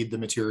materia, feed the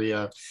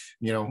materia,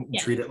 you know,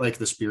 treat it like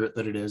the spirit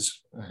that it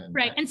is.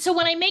 Right. And so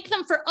when I make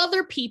them for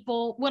other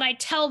people, what I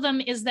tell them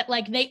is that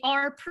like they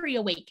are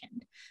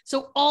pre-awakened.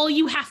 So all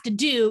you have to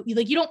do,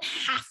 like, you don't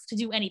have to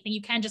do anything.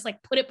 You can just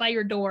like put it by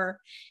your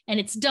door and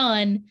it's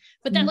done.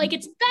 But then like,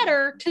 it's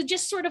better to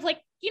just sort of like,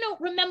 you know,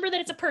 remember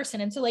that it's a person.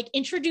 And so like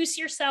introduce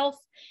yourself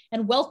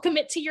and welcome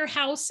it to your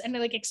house and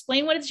like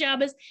explain what its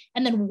job is,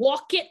 and then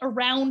walk it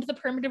around the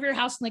perimeter of your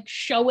house and like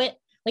show it,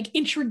 like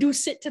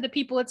introduce it to the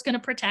people it's going to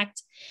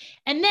protect.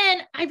 And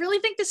then I really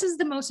think this is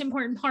the most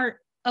important part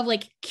of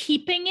like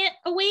keeping it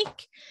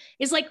awake,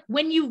 is like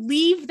when you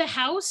leave the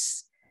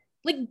house,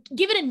 like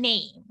give it a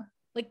name.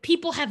 Like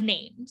people have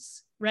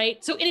names,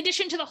 right? So in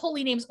addition to the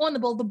holy names on the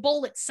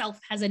bowl itself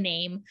has a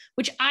name,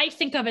 which I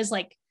think of as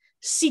like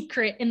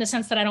secret in the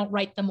sense that I don't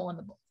write them on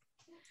the bowl.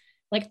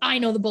 Like I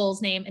know the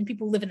bull's name and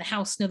people who live in the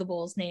house know the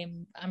bull's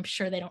name. I'm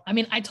sure they don't. I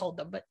mean, I told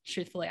them, but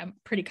truthfully, I'm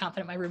pretty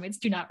confident my roommates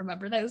do not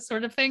remember those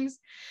sort of things.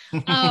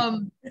 But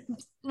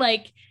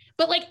like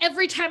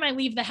every time I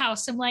leave the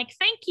house, I'm like,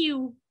 thank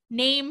you,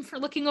 name, for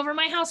looking over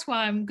my house while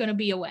I'm going to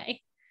be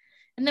away.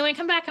 And then when I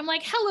come back, I'm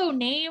like, hello,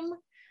 name.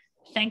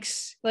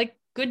 Thanks. Like,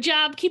 good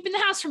job keeping the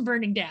house from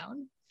burning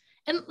down.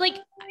 And like,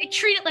 I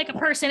treat it like a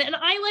person, and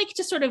I like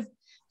to sort of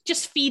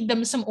just feed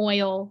them some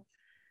oil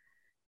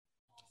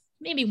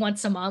maybe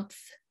once a month,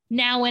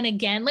 now and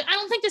again. Like, I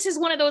don't think this is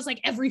one of those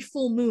like every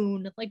full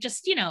moon, like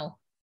just, you know,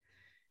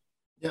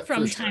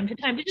 from time to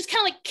time, to just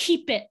kind of like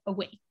keep it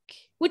awake,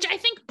 which I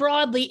think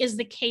broadly is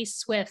the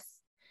case with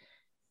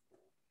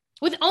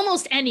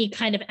almost any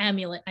kind of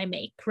amulet I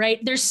make, right?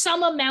 There's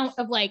some amount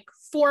of like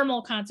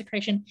formal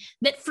consecration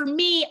that for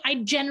me, I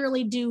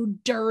generally do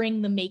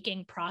during the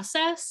making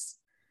process.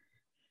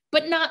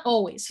 but not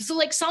always. So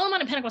like Solomon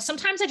and Pentacles,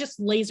 sometimes I just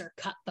laser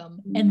cut them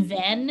and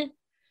then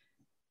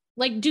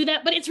like do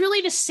that, but it's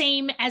really the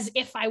same as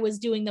if I was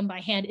doing them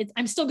by hand.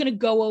 I'm still going to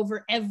go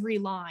over every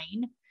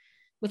line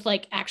with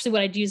like, actually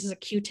what I'd use is a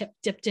Q-tip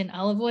dipped in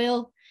olive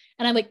oil.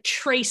 And I like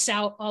trace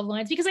out all the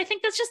lines because I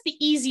think that's just the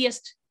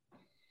easiest.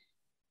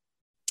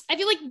 I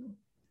feel like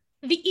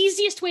the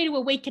easiest way to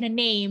awaken a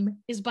name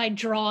is by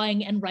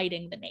drawing and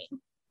writing the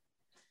name.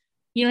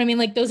 You know what I mean?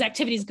 Like those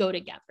activities go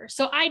together.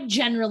 So I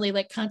generally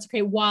like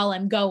consecrate while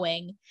I'm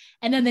going.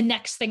 And then the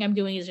next thing I'm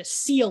doing is just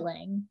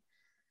sealing.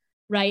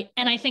 Right.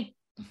 And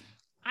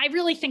I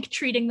really think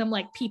treating them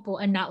like people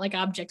and not like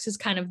objects is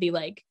kind of the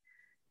like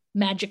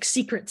magic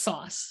secret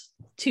sauce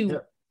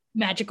to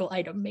magical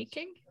item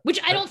making, which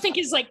I don't think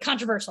is like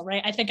controversial,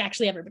 right? I think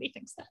actually everybody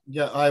thinks that.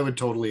 Yeah, I would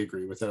totally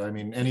agree with it. I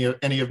mean,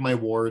 any of my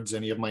wards,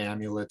 any of my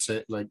amulets,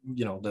 like,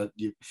 you know, that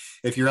you,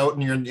 if you're out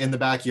and you're in the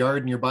backyard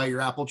and you're by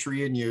your apple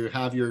tree and you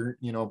have your,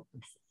 you know,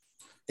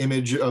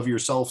 image of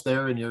yourself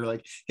there and you're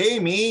like, hey,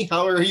 me,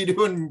 how are you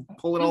doing?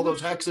 Pulling all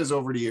those hexes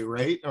over to you,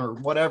 right? Or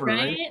whatever,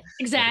 right?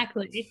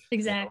 Exactly.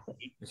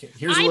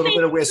 Here's a little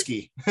bit of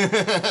whiskey.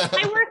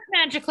 I work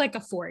magic like a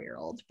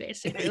 4-year-old,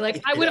 basically.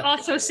 Like I would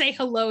also say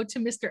hello to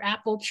Mr.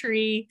 Apple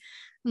Tree,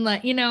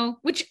 like, you know,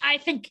 which I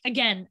think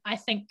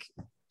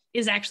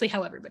is actually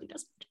how everybody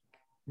does it.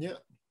 Yeah.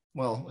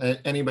 Well,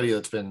 anybody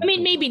that's been, I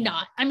mean, maybe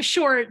not. I'm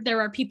sure there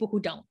are people who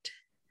don't.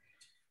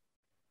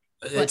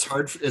 It's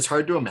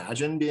hard to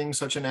imagine being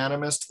such an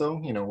animist though,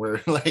 you know,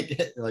 where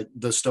like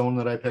the stone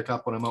that I pick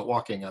up when I'm out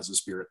walking has a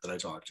spirit that I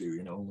talk to,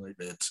 you know, like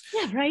it's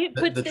right.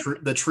 But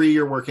the tree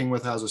you're working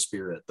with has a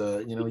spirit.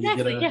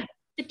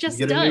 It just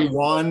you get does. a new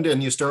wand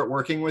and you start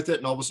working with it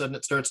and all of a sudden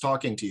it starts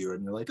talking to you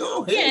and you're like,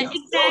 oh, hey,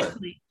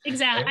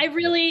 exactly. I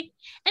really,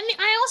 and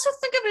I also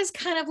think of it as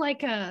kind of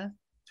like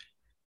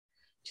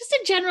just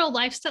a general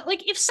lifestyle.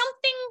 Like if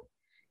something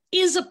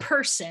is a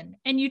person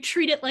and you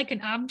treat it like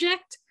an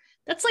object,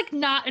 that's like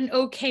not an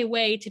okay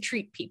way to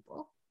treat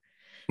people.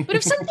 But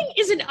if something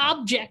is an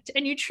object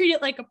and you treat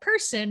it like a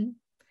person,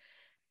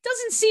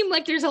 doesn't seem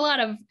like there's a lot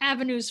of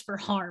avenues for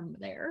harm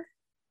there.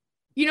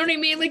 You know what I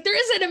mean? Like there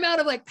is an amount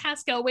of like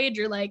Pascal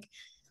wager, like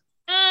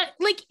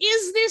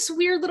is this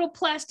weird little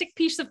plastic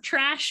piece of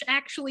trash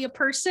actually a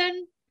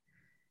person?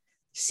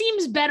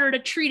 Seems better to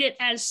treat it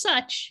as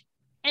such.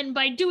 And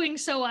by doing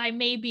so, I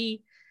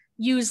maybe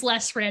use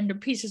less random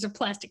pieces of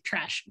plastic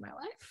trash in my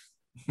life.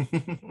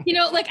 You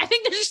know, like I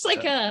think there's just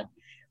like an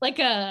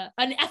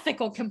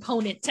ethical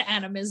component to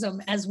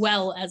animism as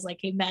well as like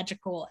a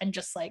magical and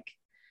just like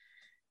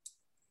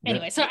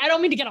anyway. So I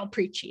don't mean to get all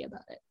preachy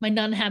about it. My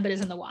nun habit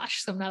is in the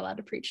wash, so I'm not allowed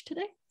to preach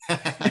today.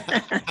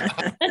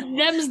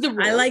 Them's the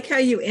rule. I like how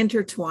you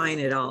intertwine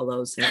it all,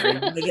 those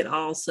make it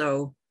all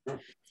so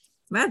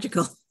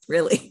magical.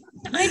 Really,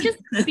 I just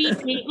be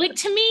me. Like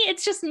to me,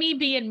 it's just me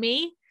being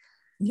me.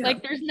 Yeah.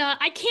 Like there's not.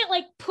 I can't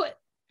like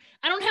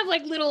I don't have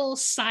like little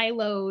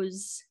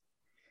silos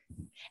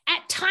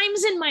at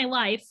times in my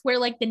life where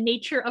like the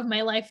nature of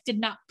my life did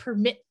not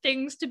permit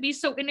things to be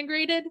so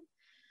integrated.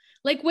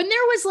 Like when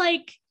there was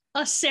like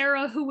a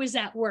Sara who was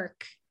at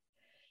work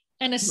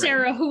and a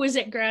Sara who was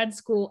at grad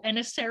school and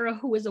a Sara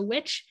who was a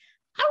witch,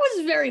 I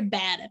was very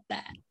bad at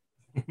that.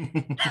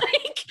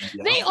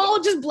 They all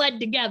just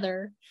bled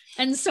together.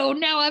 And so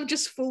now I've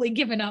just fully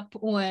given up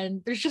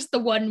on, there's just the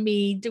one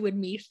me doing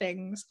me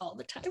things all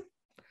the time.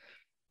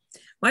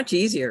 Much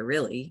easier,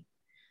 really,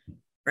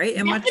 right?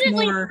 And definitely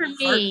much more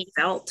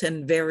heartfelt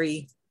and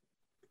very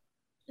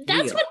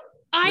that's real, what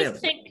I really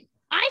think.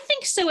 I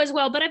think so as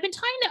well, but I've been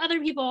talking to other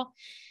people.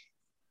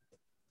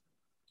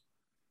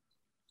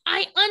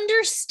 I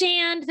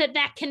understand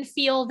that can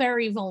feel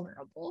very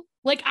vulnerable.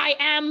 Like I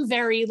am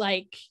very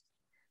like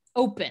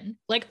open.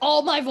 Like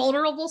all my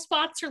vulnerable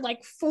spots are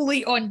like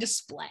fully on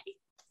display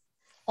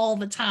all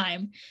the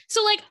time.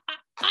 So like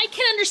I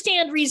can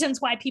understand reasons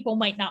why people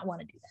might not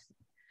want to do that.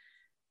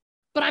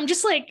 But I'm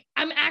just like,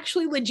 I'm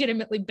actually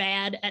legitimately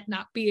bad at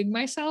not being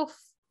myself.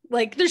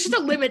 Like there's just a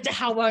limit to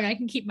how long I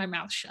can keep my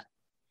mouth shut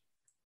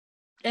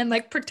and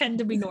like pretend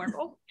to be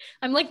normal.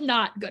 I'm like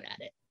not good at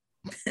it.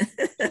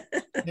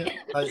 Yeah,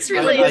 it's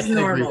really I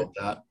normal.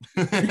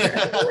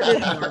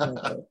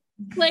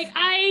 Like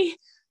I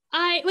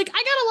got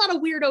a lot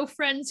of weirdo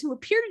friends who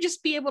appear to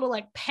just be able to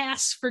like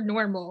pass for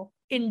normal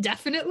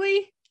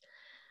indefinitely,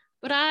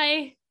 but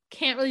I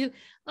can't really.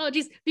 Oh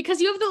geez,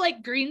 because you have the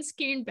like green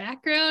screen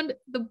background,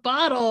 the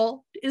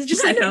bottle is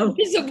just like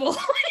invisible.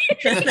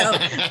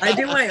 I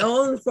do my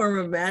own form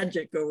of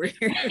magic over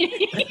here.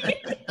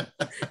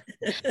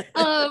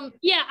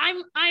 Yeah,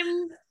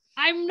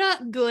 I'm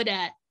not good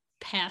at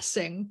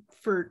passing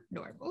for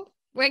normal.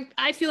 Like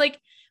I feel like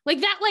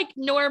that like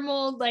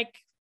normal like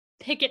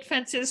picket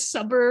fences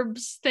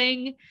suburbs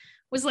thing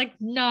was like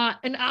not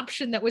an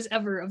option that was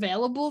ever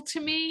available to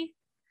me.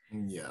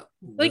 Yeah.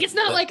 Like it's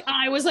not like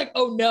I was like,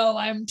 oh no,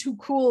 I'm too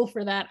cool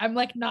for that. I'm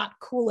like not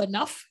cool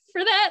enough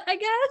for that, I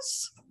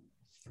guess.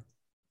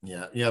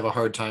 Yeah, you have a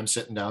hard time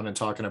sitting down and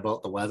talking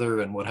about the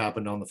weather and what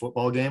happened on the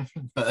football game.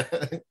 I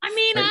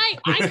mean, I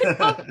could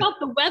talk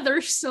about the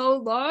weather so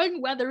long.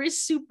 Weather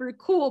is super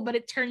cool, but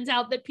it turns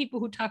out that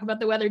people who talk about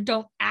the weather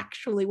don't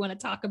actually want to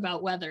talk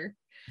about weather.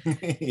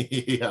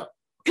 Yeah.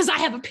 Because I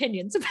have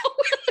opinions about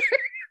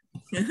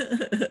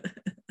weather.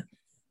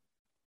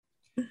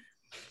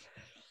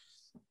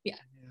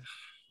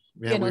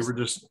 Yeah, we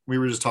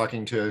were just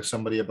talking to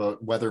somebody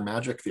about weather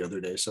magic the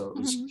other day. So it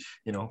was,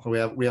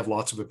 we have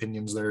lots of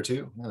opinions there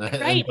too.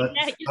 Right.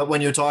 But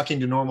when you're talking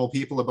to normal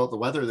people about the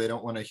weather, they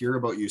don't want to hear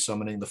about you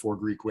summoning the 4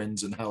 Greek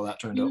winds and how that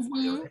turned out for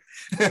you.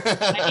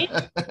 Right?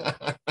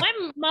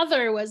 My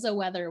mother was a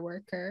weather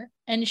worker,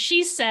 and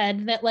she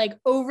said that like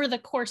over the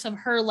course of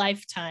her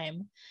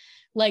lifetime,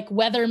 like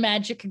weather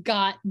magic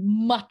got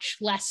much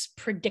less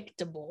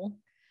predictable.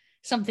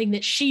 Something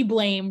that she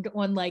blamed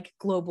on like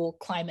global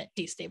climate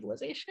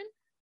destabilization.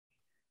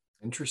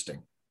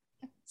 Interesting.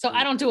 So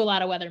I don't do a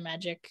lot of weather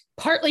magic,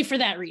 partly for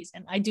that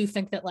reason. I do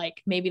think that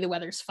like maybe the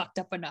weather's fucked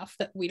up enough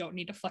that we don't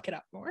need to fuck it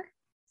up more.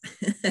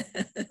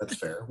 That's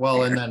fair.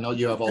 Well, and then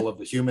you have all of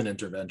the human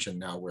intervention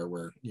now where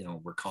we're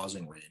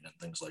causing rain and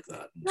things like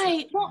that.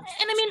 Right. Well,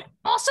 and I mean,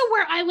 also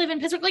where I live in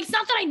Pittsburgh, like it's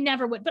not that I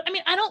never would, but I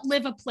mean, I don't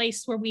live a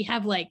place where we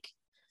have like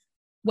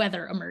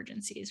weather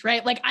emergencies,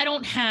 right? Like I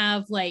don't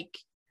have like,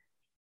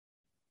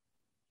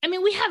 I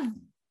mean, we have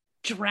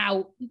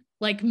drought,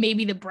 like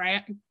maybe the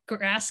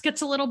grass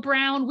gets a little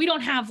brown. We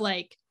don't have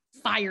like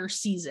fire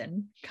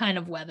season kind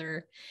of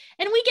weather.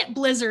 And we get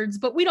blizzards,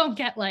 but we don't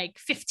get like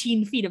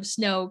 15 feet of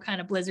snow kind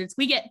of blizzards.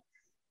 We get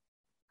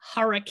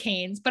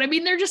hurricanes, but I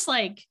mean, they're just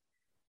like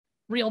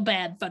real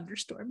bad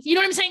thunderstorms. You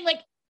know what I'm saying?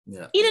 Like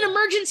in an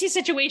emergency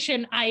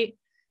situation, I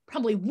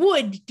probably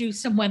would do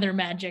some weather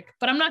magic,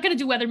 but I'm not going to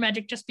do weather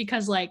magic just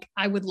because like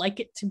I would like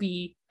it to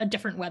be a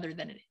different weather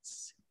than it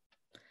is.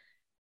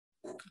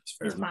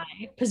 Is my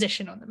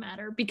position on the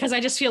matter, because I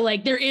just feel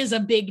like there is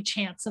a big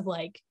chance of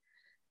like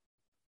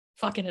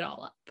fucking it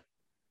all up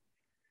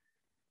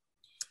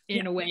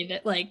in a way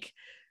that like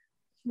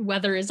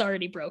weather is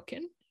already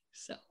broken.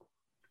 So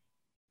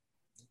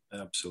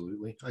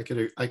absolutely, I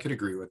could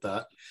agree with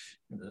that.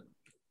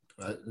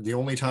 The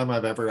only time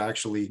I've ever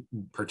actually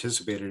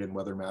participated in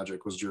weather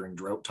magic was during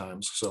drought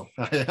times, so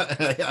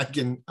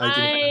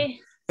I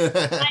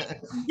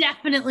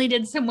definitely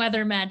did some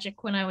weather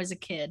magic when I was a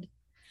kid.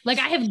 Like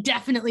I have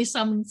definitely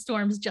summoned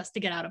storms just to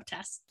get out of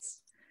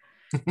tests.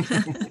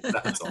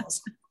 That's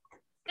awesome.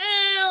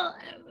 Well,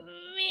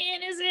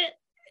 man, is it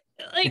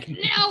like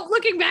now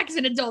looking back as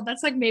an adult,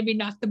 that's like maybe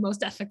not the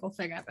most ethical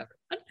thing I've ever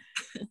done.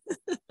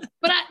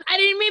 But I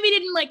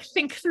didn't like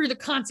think through the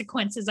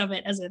consequences of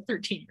it as a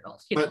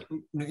 13-year-old. But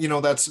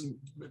that's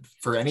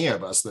for any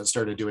of us that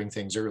started doing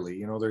things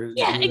early.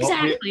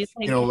 Exactly.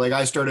 Like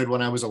I started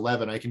when I was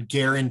 11. I can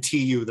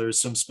guarantee you there's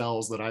some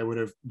spells that I would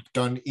have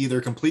done either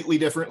completely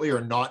differently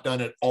or not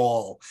done at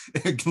all.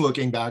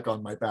 Looking back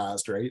on my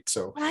past, right?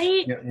 So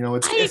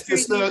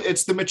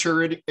it's the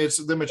maturity,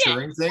 it's the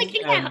maturing thing. Like,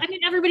 I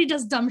mean, everybody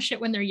does dumb shit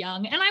when they're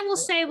young, and I will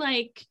say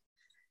like,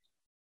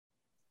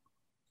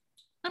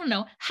 I don't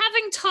know,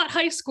 having taught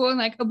high school and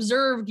like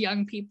observed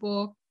young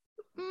people,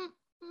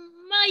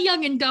 my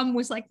young and dumb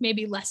was like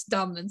maybe less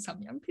dumb than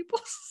some young people.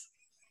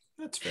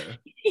 That's fair.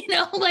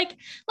 I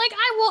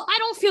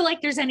don't feel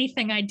like there's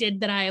anything I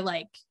did that I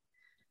like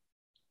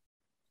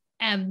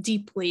am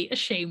deeply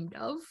ashamed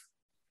of.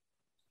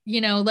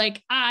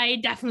 Like I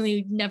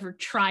definitely never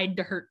tried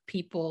to hurt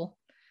people.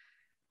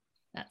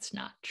 That's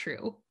not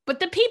true.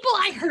 But the people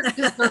I hurt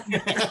deserved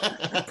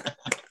it.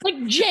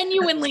 Like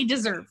genuinely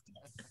deserved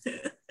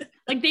it.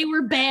 Like they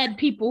were bad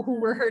people who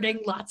were hurting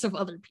lots of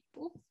other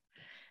people.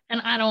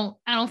 And I don't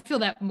feel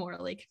that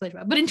morally conflicted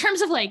about it. But in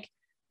terms of like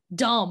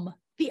dumb,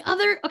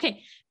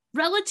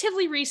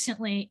 relatively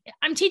recently,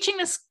 I'm teaching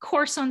this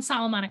course on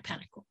Solomonic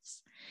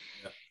Pentacles.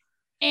 Yep.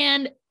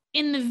 And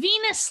in the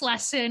Venus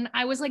lesson,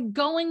 I was like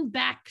going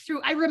back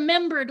through, I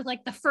remembered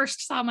like the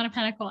first Solomonic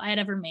Pentacle I had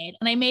ever made.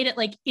 And I made it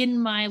like in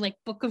my like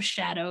Book of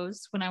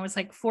Shadows when I was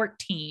like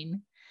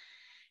 14.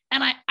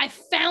 And I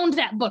found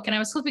that book and I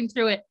was flipping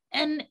through it.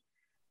 And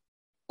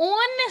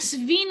on this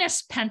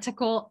Venus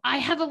pentacle, I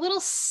have a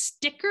little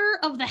sticker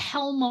of the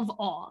Helm of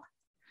Awe,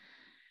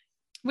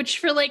 which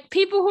for like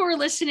people who are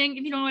listening,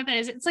 if you don't know what that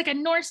is, it's like a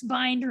Norse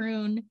bind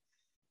rune.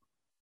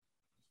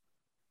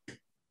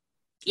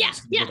 Yeah,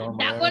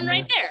 that one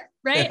right there,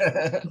 right?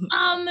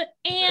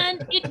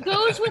 And it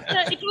goes with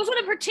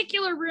a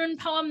particular rune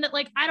poem that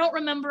like I don't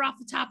remember off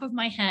the top of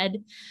my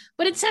head,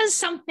 but it says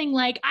something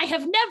like, "I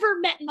have never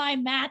met my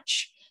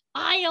match.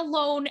 I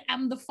alone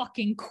am the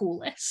fucking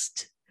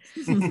coolest."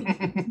 I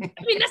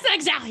mean, that's not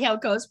exactly how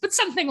it goes, but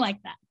something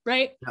like that,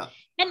 right? Yeah.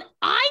 And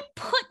I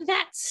put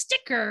that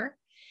sticker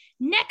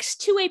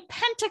next to a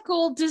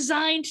pentacle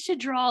designed to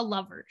draw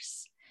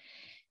lovers.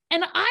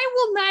 And I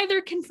will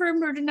neither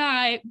confirm nor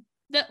deny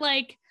that,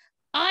 like,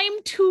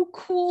 I'm too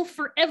cool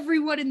for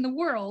everyone in the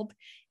world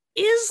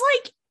is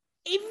like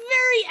a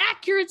very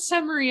accurate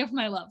summary of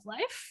my love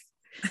life.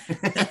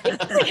 Not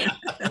the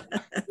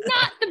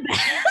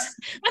best.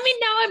 I mean,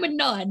 now I'm a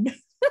nun.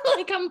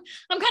 Like I'm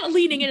kind of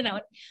leaning into that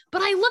one.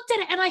 But I looked at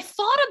it and I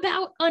thought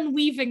about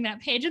unweaving that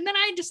page. And then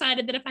I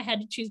decided that if I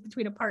had to choose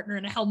between a partner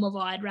and a helm of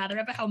awe, I'd rather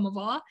have a helm of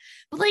awe.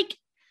 But like,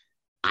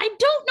 I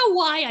don't know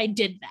why I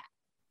did that.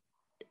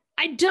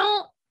 I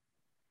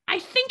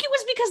think it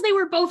was because they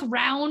were both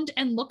round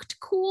and looked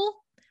cool.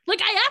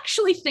 Like, I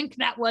actually think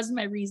that was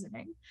my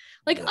reasoning.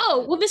 Like,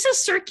 oh, well, this is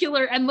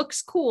circular and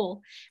looks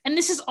cool. And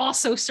this is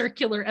also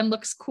circular and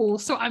looks cool.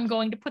 So I'm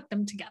going to put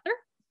them together.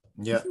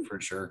 Yeah, for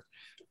sure.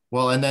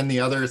 Well, and then the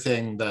other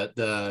thing that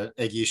the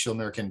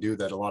Egishilnir can do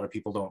that a lot of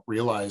people don't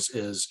realize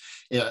is,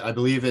 I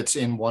believe it's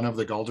in one of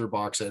the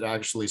Galderbocks, it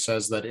actually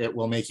says that it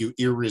will make you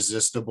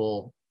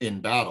irresistible in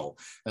battle.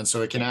 And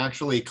so it can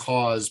actually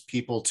cause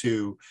people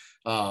to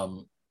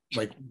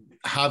like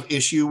have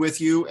issue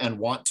with you and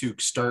want to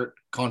start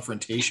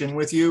confrontation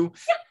with you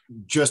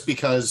just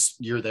because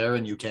you're there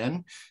and you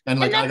can. And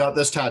like, I got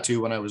this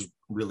tattoo when I was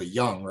really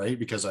young, right?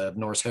 Because I have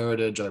Norse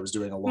heritage. I was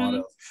doing a lot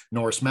of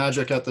Norse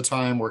magic at the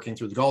time, working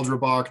through the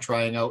Galderbok,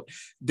 trying out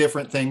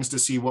different things to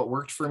see what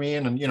worked for me.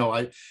 And, you know,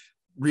 I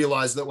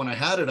realized that when I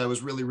had it, I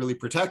was really, really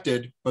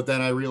protected. But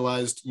then I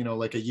realized, you know,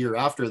 like a year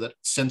after that,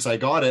 since I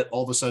got it,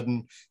 all of a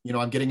sudden, you know,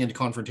 I'm getting into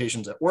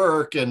confrontations at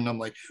work. And I'm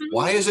like,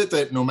 why is it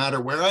that no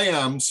matter where I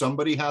am,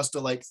 somebody has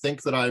to like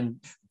think that I'm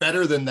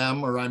better than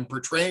them, or I'm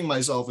portraying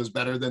myself as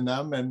better than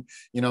them? And,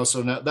 you know,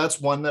 so now that's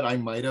one that I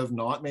might have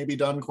not maybe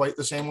done quite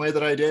the same way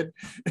that I did.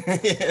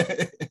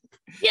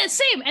 Yeah,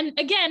 same. And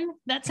again,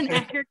 that's an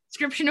accurate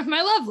description of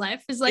my love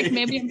life, is like,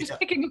 maybe I'm just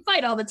picking a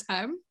fight all the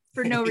time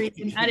for no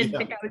reason. I didn't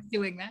think I was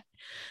doing that.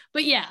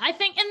 But yeah, I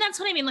think, and that's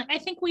what I mean. Like, I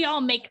think we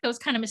all make those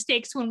kind of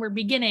mistakes when we're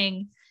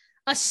beginning,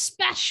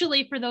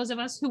 especially for those of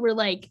us who were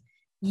like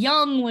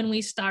young when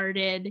we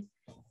started.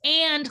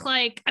 And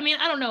like, I mean,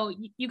 I don't know,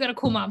 you got a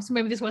cool mom, so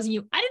maybe this wasn't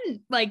you. I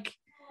didn't like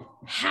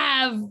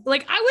have,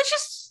 like, I was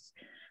just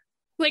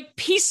like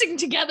piecing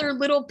together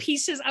little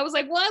pieces. I was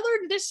like, well, I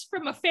learned this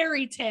from a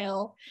fairy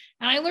tale,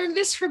 and I learned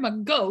this from a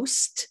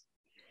ghost.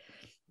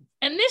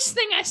 And this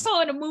thing I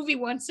saw in a movie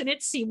once, and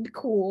it seemed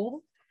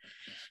cool.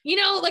 You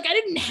know, like, I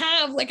didn't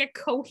have like a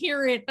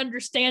coherent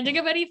understanding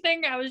of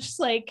anything. I was just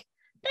like,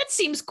 that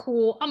seems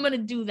cool, I'm going to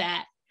do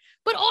that.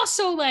 But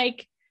also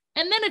like,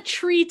 and then a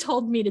tree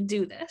told me to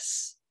do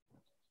this.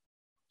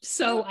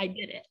 So I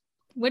did it,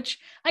 which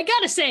I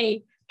got to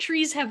say,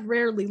 trees have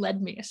rarely led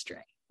me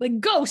astray. Like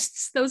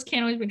ghosts, those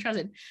can't always be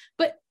trusted.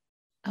 But,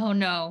 oh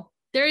no,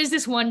 there is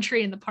this one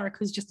tree in the park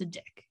who's just a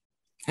dick.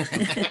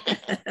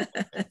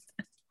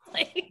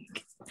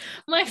 Like,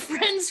 my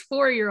friend's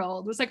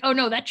 4-year-old was like, oh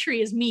no, that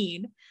tree is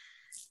mean.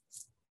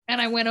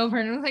 And I went over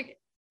and I was like,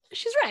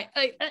 she's right.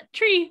 Like, that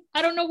tree,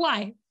 I don't know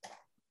why.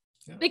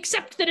 Yeah.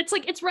 Except that it's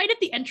like, it's right at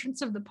the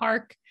entrance of the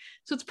park.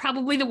 So it's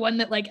probably the one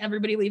that like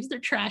everybody leaves their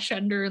trash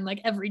under, and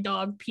like every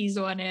dog pees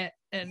on it.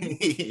 And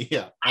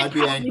yeah, I'd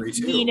be angry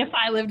too. Mean if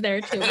I lived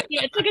there too. But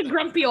yeah, it's like a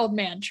grumpy old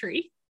man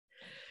tree.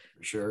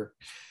 For sure.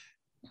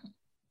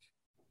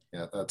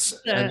 Yeah, that's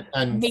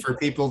and for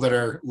people that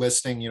are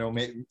listening, you know,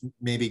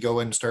 maybe go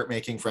and start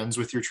making friends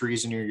with your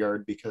trees in your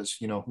yard, because,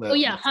 you know,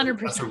 100%.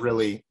 That's a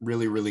really,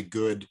 really, really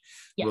good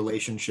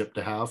relationship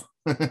to have.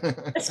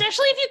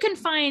 Especially if you can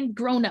find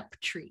grown-up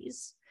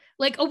trees.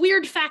 Like, a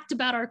weird fact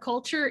about our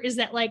culture is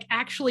that like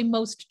actually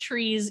most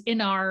trees in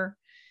our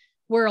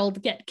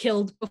world get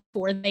killed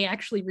before they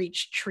actually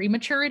reach tree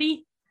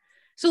maturity.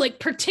 So like,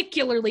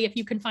 particularly if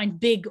you can find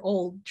big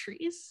old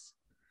trees.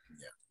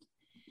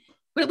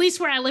 But at least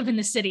where I live in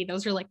the city,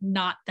 those are like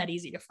not that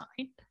easy to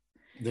find.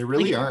 They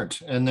really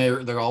aren't. And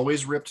they're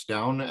always ripped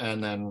down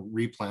and then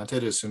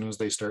replanted as soon as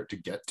they start to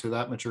get to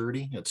that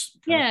maturity. It's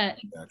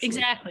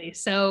exactly.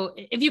 So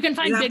if you can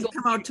find big,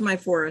 come out to my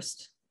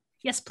forest.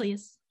 Yes,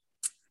 please.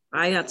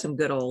 I got some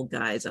good old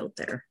guys out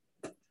there.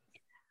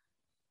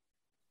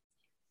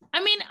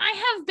 I mean,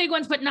 I have big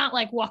ones, but not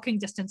like walking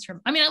distance from,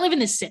 I mean, I live in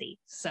the city,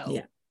 so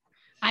yeah.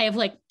 I have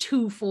like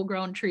 2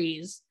 full-grown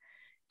trees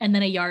and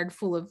then a yard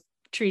full of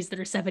trees that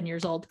are 7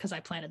 years old because I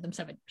planted them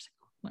 7 years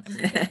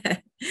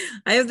ago.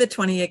 I have the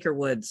 20-acre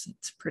woods.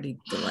 It's pretty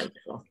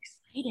delightful.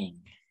 Exciting.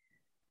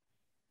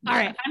 All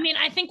right. I mean,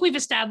 I think we've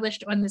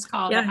established on this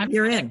call that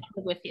you're in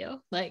with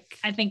you. Like,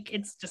 I think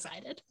it's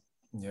decided.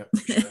 Yeah.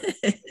 Sure.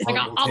 Like,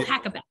 I'll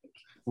pack a bag.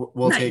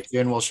 We'll take you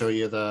and we'll show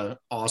you the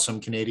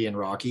awesome Canadian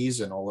Rockies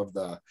and all of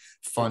the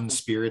fun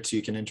spirits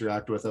you can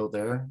interact with out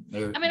there. I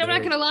mean, I'm not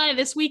going to lie.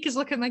 This week is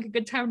looking like a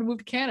good time to move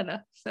to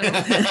Canada. So.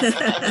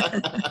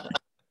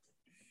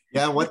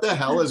 Yeah, what the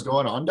hell is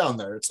going on down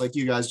there? It's like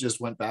you guys just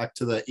went back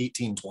to the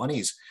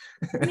 1820s.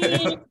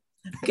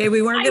 Okay,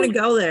 we weren't going to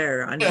go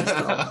there on this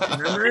call,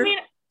 remember? I mean,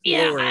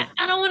 yeah,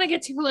 I don't want to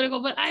get too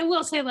political, but I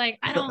will say, like,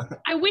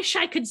 I wish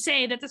I could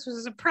say that this was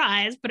a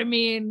surprise, but I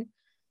mean,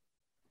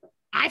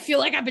 I feel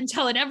like I've been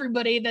telling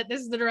everybody that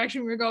this is the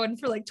direction we're going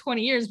for like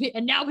 20 years.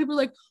 And now people are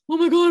like, oh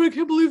my God, I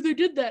can't believe they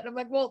did that. And I'm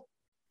like, well,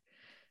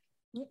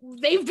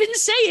 they've been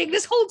saying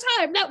this whole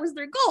time that was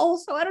their goal.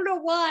 So I don't know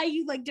why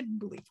you like didn't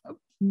believe them.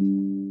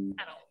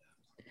 I don't.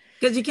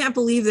 Because you can't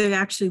believe they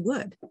actually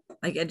would.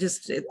 Like,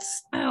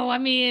 it's. Oh, I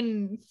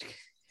mean.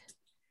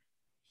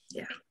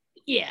 Yeah.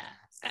 Yeah.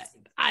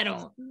 I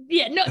don't.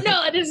 Yeah, no,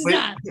 it is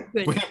not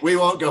good. We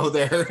won't go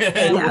there.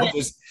 Yeah.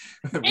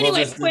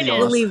 Anyway, point is,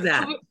 we'll leave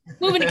that.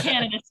 Moving to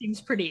Canada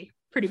seems pretty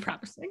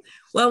promising.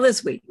 Well,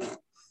 this week.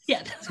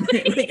 Yeah,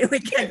 we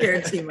can't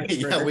guarantee much.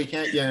 Yeah, we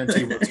can't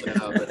guarantee what's going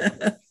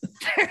to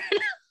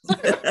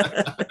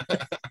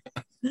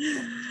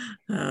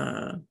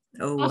happen.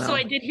 Also,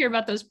 I did hear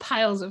about those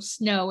piles of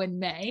snow in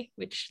May,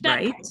 which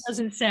that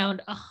doesn't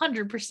sound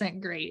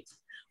 100% great.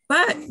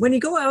 But when you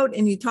go out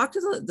and you talk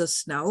to the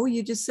snow,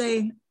 you just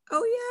say,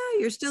 oh yeah,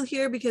 you're still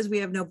here because we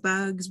have no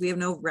bugs, we have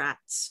no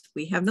rats,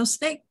 we have no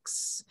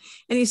snakes.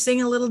 And you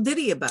sing a little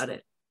ditty about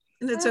it.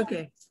 And it's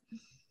okay.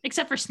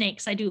 Except for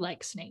snakes. I do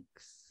like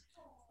snakes.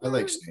 I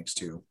like snakes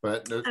too,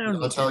 but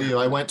I'll tell you,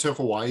 I went to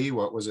Hawaii,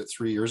 what was it,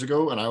 3 years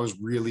ago, and I was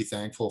really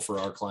thankful for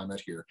our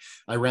climate here.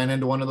 I ran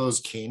into one of those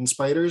cane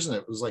spiders and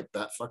it was like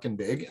that fucking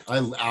big.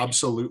 I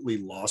absolutely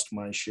lost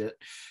my shit.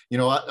 You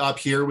know, up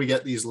here we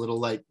get these little,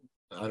 like,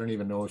 I don't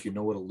even know if you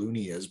know what a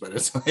loonie is, but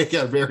it's like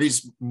a very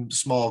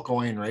small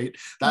coin, right?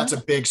 That's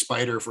a big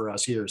spider for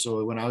us here.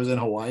 So when I was in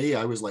Hawaii,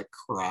 I was like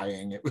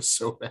crying. It was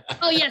so bad.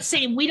 Oh yeah,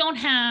 same. We don't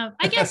have,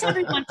 I guess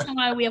every once in a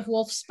while we have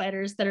wolf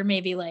spiders that are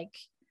maybe like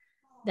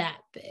that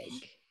big.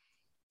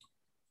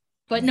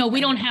 But no, we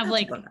don't have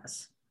like,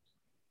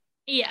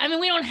 yeah, I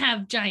mean, we don't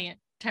have giant,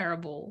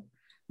 terrible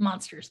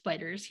monster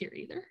spiders here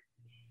either.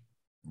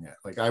 Yeah,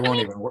 like I won't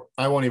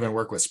even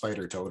work with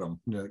spider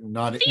totem.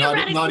 Not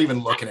even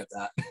looking at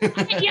that. I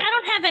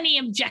don't have any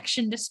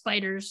objection to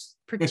spiders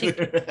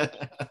particularly.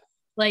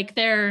 Like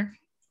they're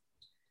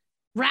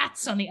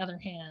rats on the other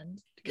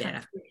hand kind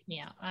of freak me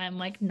out. I'm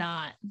like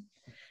not.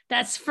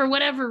 That's for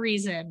whatever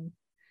reason.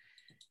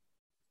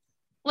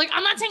 Like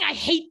I'm not saying I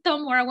hate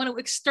them or I want to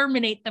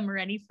exterminate them or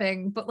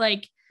anything, but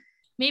like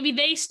maybe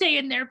they stay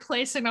in their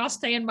place and I'll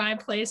stay in my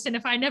place. And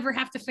if I never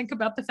have to think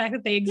about the fact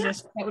that they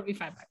exist, that would be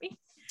fine by me.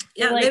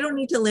 Yeah, like, they don't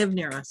need to live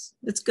near us.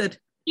 It's good.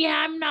 Yeah,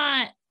 I'm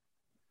not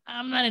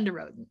into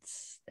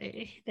rodents.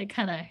 They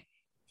kind of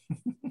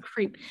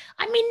creep.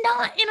 I mean,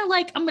 not in a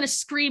like I'm gonna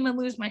scream and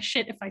lose my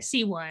shit if I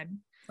see one.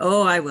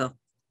 Oh, I will.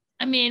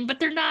 I mean, but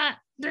they're not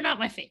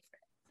my favorite.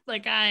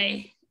 Like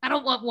I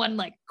don't want one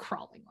like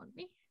crawling on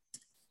me.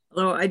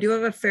 Although I do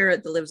have a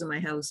ferret that lives in my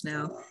house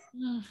now.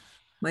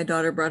 My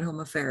daughter brought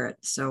home a ferret,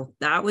 so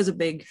that was a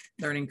big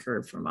learning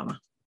curve for Mama.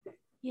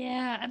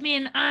 Yeah, I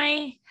mean,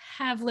 I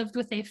have lived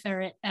with a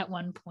ferret at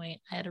one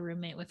point. I had a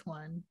roommate with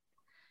one.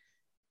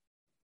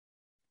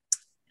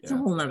 It's a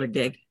whole nother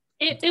gig.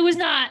 It was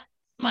not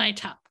my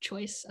top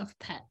choice of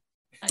pet.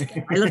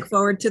 I look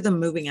forward to them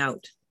moving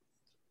out.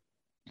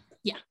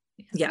 Yeah.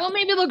 Well,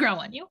 maybe they'll grow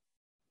on you.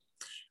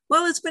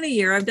 Well, it's been a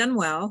year. I've done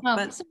well,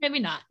 but so maybe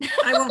not.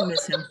 I won't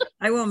miss him.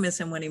 I won't miss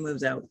him when he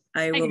moves out.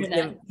 I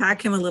will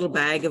pack him a little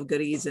bag of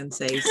goodies and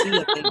say, "See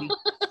you, baby."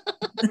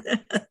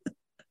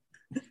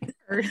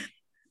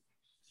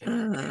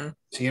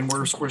 See, and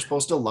we're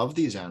supposed to love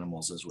these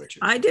animals as witches.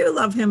 I do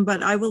love him,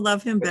 but I will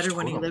love him better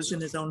when he lives in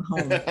his own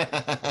home.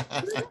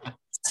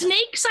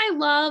 Snakes I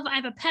love. I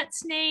have a pet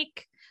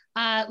snake.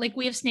 Like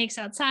we have snakes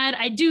outside.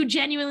 I do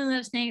genuinely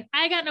love snakes.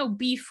 I got no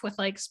beef with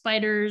like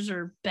spiders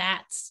or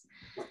bats.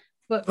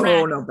 But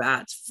no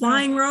bats.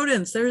 Flying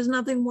rodents. There's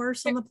nothing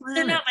worse on the planet.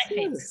 They're not my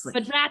favorite.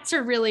 But rats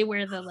are really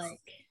where the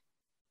like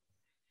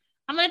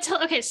I'm gonna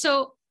tell okay,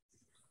 so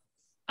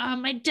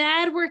my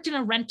dad worked in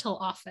a rental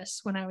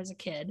office when I was a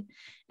kid.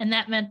 And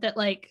that meant that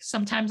like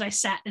sometimes I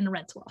sat in a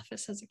rental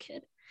office as a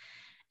kid.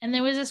 And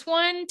there was this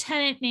one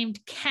tenant named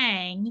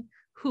Kang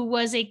who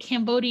was a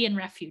Cambodian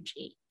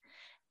refugee.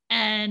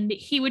 And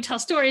he would tell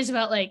stories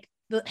about like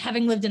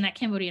having lived in that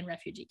Cambodian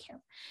refugee camp.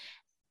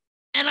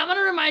 And I'm going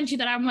to remind you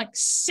that I'm like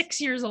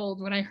 6 years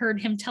old when I heard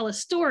him tell a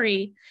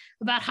story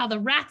about how the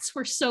rats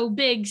were so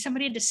big,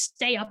 somebody had to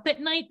stay up at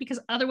night because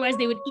otherwise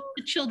they would eat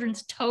the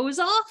children's toes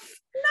off.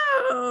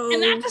 No.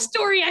 And that's a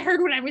story I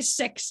heard when I was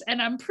 6. And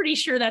I'm pretty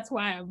sure that's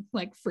why I'm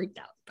like freaked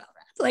out about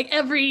rats. Like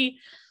every,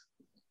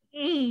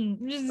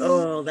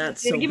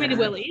 that's so give bad. Me the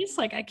willies.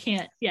 Like I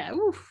can't,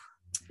 oof.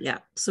 Yeah,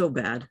 so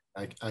bad.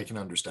 I can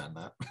understand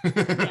that.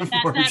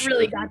 that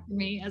really got to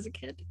me as a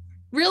kid.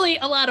 Really,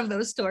 a lot of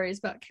those stories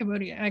about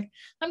Cambodia. Like,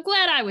 I'm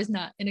glad I was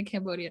not in a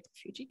Cambodian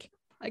refugee camp,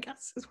 I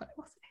guess is what I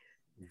will say.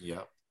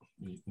 Yeah,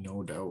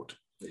 no doubt.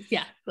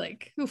 Yeah,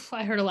 like,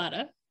 I heard a lot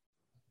of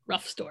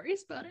rough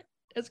stories about it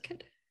as a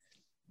kid.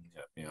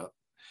 Yeah.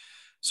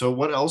 So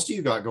what else do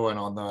you got going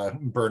on the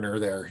burner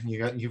there?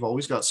 You've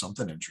always got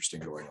something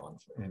interesting going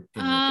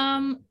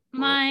on.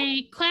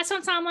 My class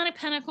on Psalm of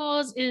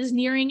Pentacles is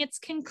nearing its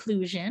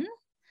conclusion.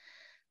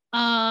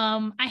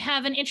 I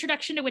have an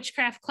introduction to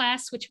witchcraft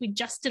class, which we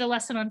just did a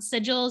lesson on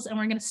sigils, and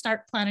we're going to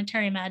start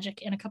planetary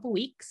magic in a couple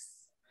weeks.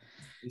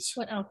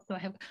 What else do I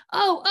have?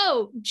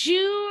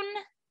 June.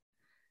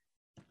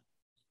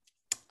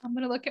 I'm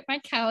going to look at my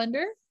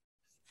calendar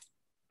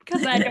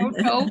because I don't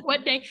know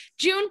what day.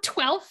 June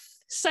 12th,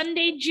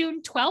 Sunday,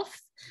 June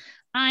 12th.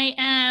 I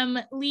am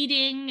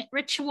leading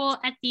ritual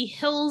at the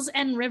Hills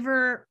and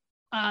River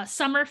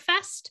Summer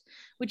Fest,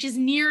 which is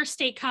near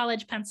State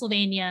College,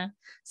 Pennsylvania.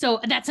 So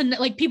that's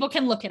like people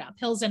can look it up,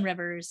 Hills and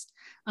Rivers.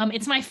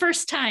 It's my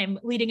first time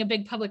leading a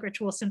big public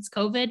ritual since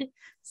COVID.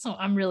 So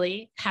I'm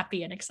really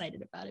happy and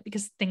excited about it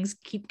because things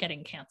keep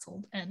getting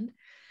canceled and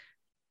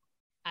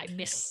I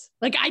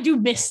do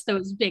miss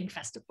those big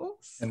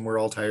festivals. And we're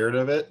all tired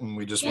of it and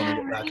we just want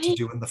to get back to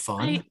doing the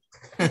fun.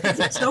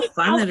 It's so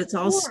fun that it's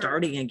all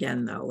starting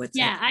again though.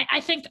 I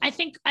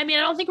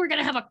don't think we're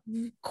going to have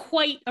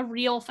quite a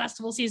real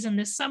festival season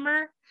this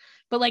summer,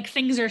 but like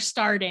things are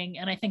starting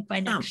and I think by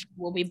next year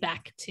we'll be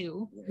back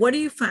to. What do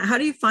you find? How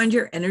do you find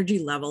your energy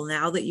level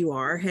now that you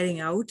are heading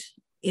out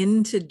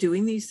into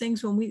doing these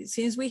things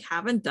since we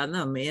haven't done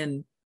them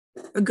in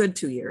a good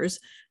 2 years?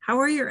 How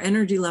are your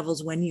energy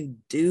levels when you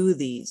do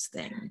these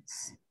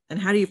things? And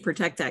how do you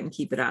protect that and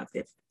keep it up?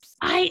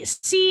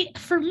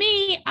 For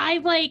me,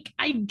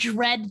 I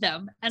dread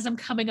them as I'm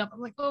coming up. I'm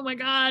like, oh my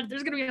God,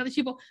 there's going to be other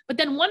people. But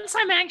then once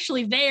I'm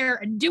actually there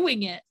and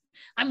doing it,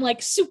 I'm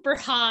like super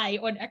high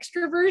on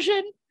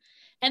extroversion.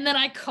 And then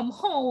I come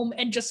home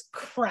and just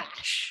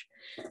crash.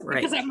 Right.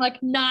 Because I'm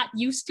like not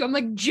used to, I'm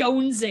like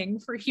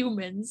jonesing for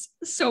humans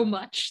so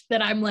much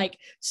that I'm like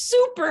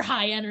super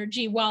high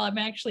energy while I'm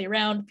actually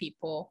around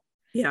people.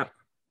 Yeah.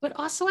 But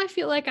also I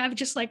feel like I've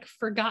just like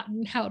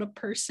forgotten how to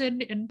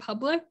person in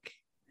public.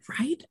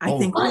 Right. I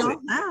think we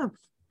all have.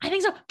 I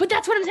think so. But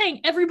that's what I'm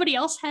saying. Everybody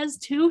else has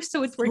too.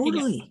 So it's working.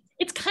 Totally.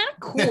 It's kind of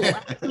cool.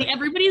 Actually.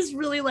 Everybody's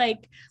really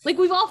like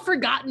we've all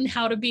forgotten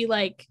how to be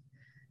like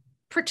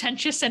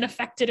pretentious and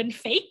affected and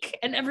fake.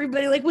 And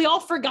everybody, like we all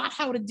forgot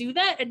how to do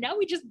that. And now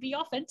we just be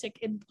authentic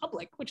in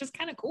public, which is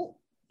kind of cool.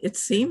 It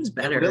seems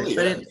better,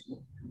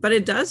 but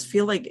it does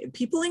feel like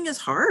peopling is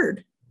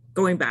hard.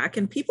 Going back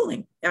and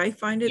peopling. I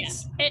find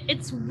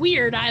it's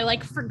weird. I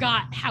like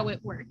forgot how it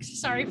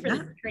works. Sorry for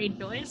the train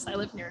noise. I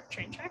live near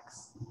train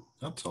tracks.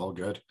 That's all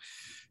good.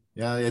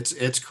 Yeah,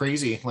 it's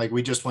crazy. Like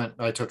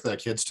I took the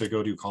kids to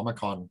go do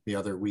Comic-Con the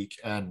other week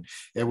and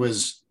it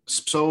was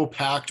so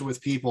packed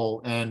with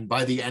people. And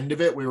by the end of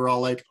it, we were all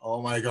like,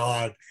 oh my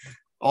God,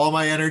 all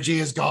my energy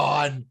is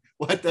gone.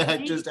 What the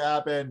heck just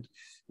happened?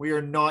 We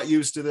are not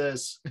used to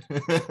this.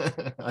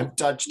 I'm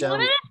touched out.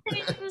 One of the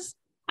things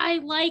I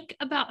like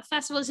about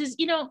festivals is,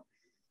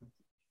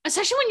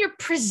 especially when you're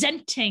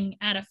presenting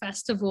at a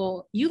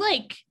festival, you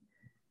like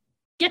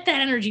get that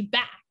energy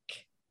back,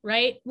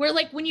 right? Where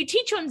like when you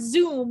teach on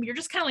Zoom, you're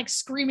just kind of like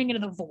screaming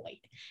into the void.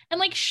 And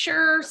like,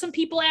 sure, some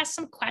people ask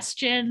some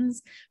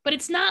questions, but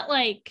it's not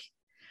like,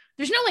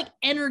 there's no like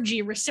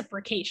energy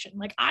reciprocation.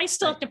 Like I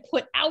still have to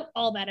put out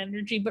all that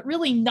energy, but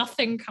really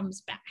nothing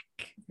comes back.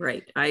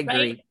 Right. I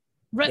agree.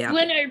 Right? Yeah.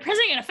 When I'm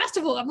presenting at a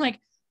festival, I'm like,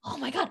 oh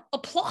my God,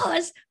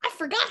 applause. I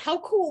forgot how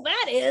cool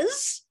that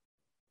is.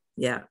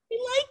 Yeah. They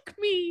like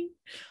me.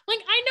 Like,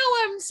 I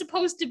know I'm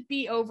supposed to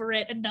be over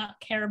it and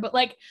not care, but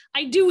like,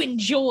 I do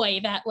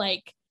enjoy that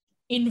like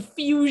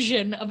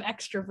infusion of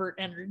extrovert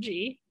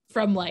energy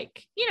from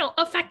like,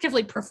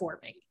 effectively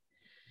performing.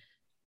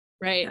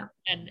 Right. Yeah.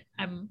 And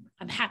I'm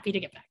happy to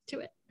get back to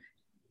it.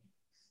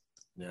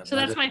 Yeah, so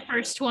that's my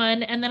first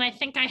one. And then I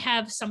think I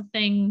have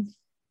something,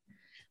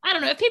 I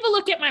don't know, if people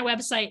look at my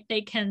website, they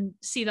can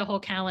see the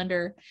whole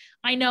calendar.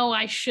 I know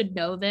I should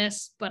know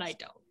this, but I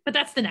don't. But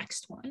that's the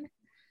next one.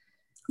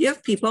 You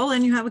have people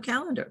and you have a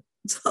calendar.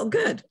 It's all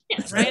good.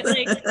 Yeah, right?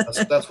 Like,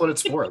 that's what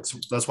it's for.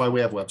 That's why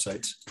we have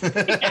websites.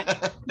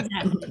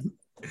 Exactly.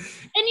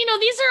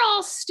 And, these are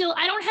all still,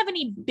 I don't have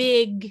any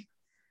big,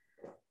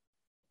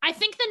 I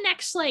think the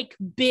next like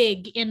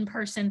big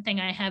in-person thing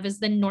I have is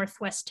the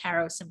Northwest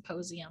Tarot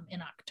Symposium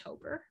in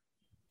October.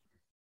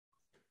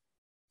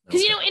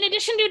 Because, in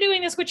addition to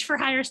doing this Witch for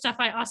Hire stuff,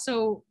 I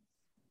also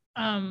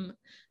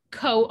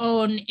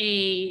co-own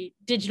a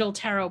digital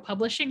tarot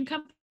publishing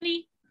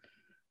company.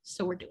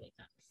 So we're doing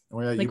that. Oh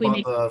yeah, you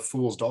bought the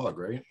Fool's Dog,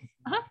 right?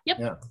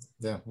 Yep.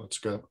 Yeah, that's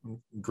good.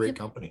 Great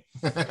company.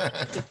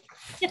 Yeah,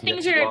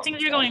 things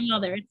are going well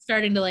there. It's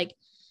starting to like,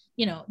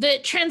 the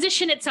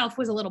transition itself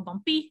was a little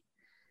bumpy.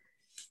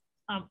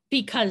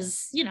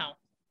 Because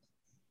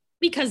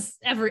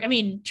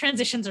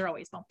transitions are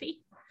always bumpy.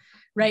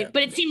 Right. Yeah.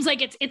 But it seems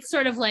like it's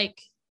sort of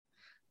like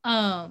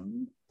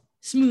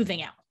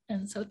smoothing out.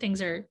 And so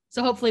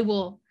hopefully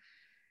I'm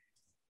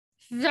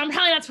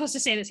probably not supposed to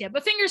say this yet,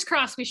 but fingers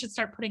crossed, we should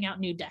start putting out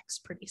new decks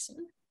pretty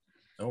soon.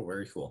 Oh,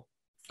 very cool.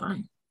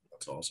 Fun.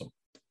 That's awesome.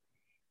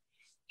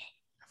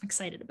 I'm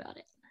excited about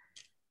it.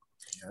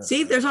 Yeah.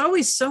 See, there's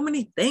always so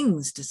many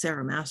things to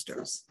Sara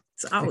Mastros.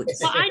 Well,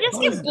 I just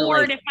get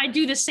bored if I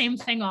do the same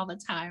thing all the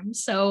time.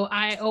 So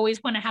I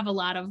always want to have a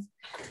lot of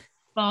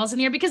balls in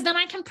here because then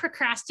I can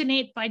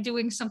procrastinate by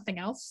doing something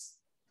else.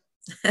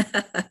 That's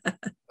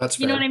fair.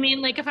 You know what I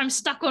mean? Like if I'm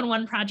stuck on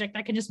one project,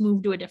 I can just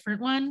move to a different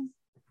one.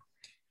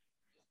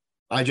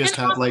 I just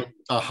have like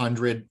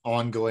 100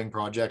 ongoing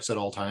projects at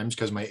all times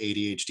because my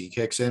ADHD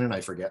kicks in and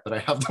I forget that I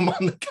have them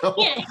on the go.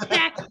 Yeah,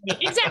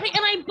 exactly.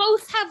 And I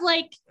both have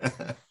like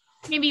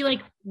maybe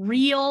like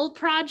real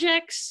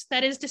projects,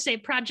 that is to say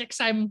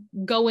projects I'm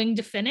going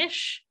to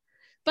finish,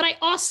 but I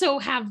also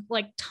have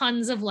like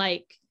tons of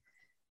like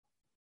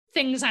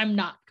things I'm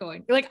not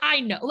going, like, I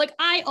know, like,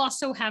 I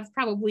also have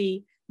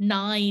probably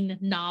 9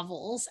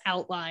 novels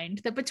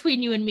outlined that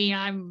between you and me,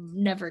 I'm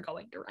never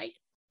going to write,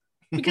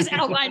 because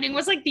outlining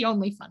was like the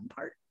only fun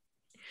part.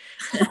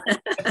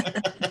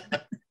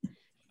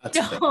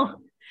 No,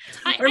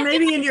 or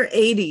maybe in your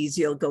 80s,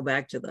 you'll go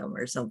back to them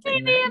or something.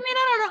 Maybe, right? I mean,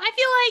 I don't know. I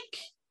feel like,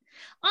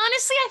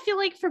 honestly, I feel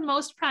like for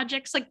most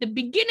projects, like the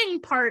beginning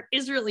part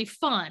is really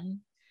fun.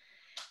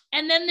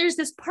 And then there's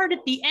this part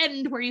at the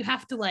end where you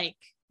have to like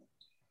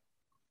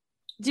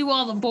do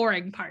all the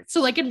boring parts.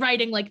 So like in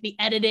writing, like the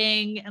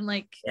editing and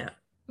like,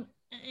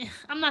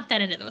 I'm not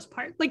that into those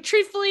parts. Like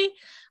truthfully,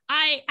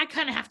 I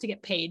kind of have to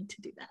get paid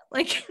to do that.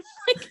 Like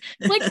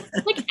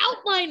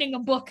outlining a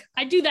book,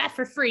 I do that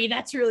for free.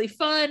 That's really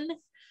fun.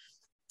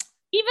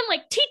 Even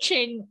like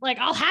teaching, like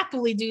I'll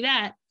happily do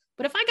that.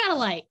 But if I gotta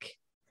like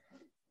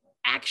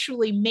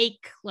actually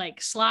make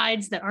like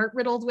slides that aren't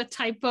riddled with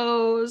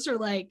typos or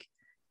like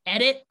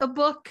edit a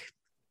book,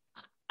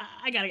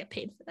 I gotta get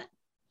paid for that.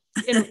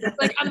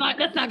 Like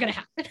that's not gonna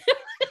happen.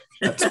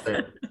 That's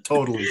fair.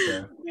 Totally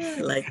fair.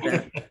 I like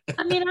that.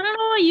 I mean, I don't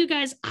know about you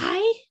guys.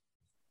 I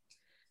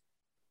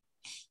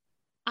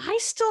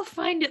still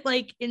find it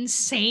like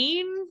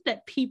insane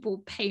that people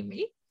pay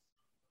me.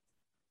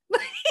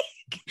 Like,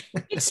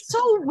 it's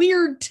so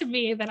weird to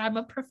me that I'm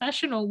a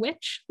professional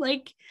witch.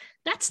 Like,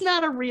 that's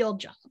not a real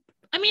job.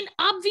 I mean,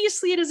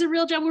 obviously it is a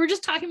real job. We were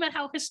just talking about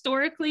how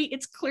historically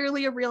it's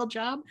clearly a real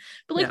job,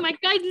 but like my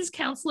guidance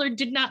counselor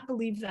did not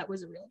believe that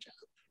was a real job.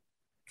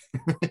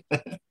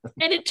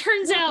 And it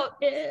turns out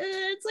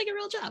it's like a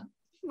real job.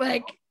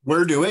 Like,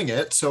 we're doing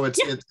it, so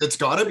it's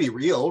got to be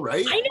real,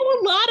 right? I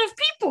know a lot of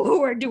people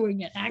who are doing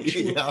it,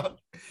 actually. Yeah,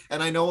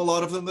 and I know a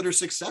lot of them that are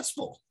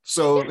successful.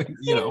 So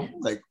you know,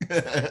 like,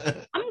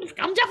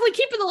 I'm definitely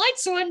keeping the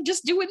lights on,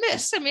 just doing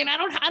this. I mean, I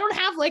don't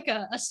have like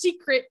a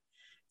secret.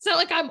 It's not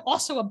like I'm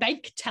also a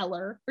bank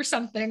teller or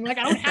something. Like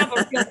I don't have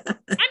a real.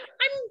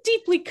 I'm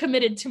deeply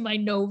committed to my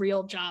no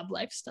real job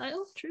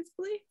lifestyle.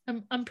 Truthfully,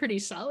 I'm pretty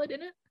solid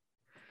in it.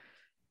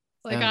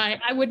 Like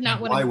I would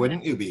not want to. Why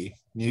wouldn't you be?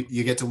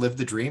 You get to live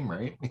the dream,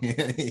 right?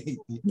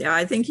 Yeah,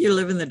 I think you're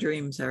living the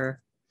dream, Sarah.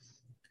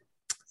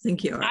 I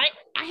think you are. I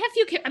have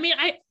few kids. I mean,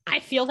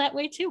 I feel that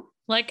way too.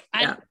 Like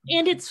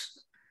and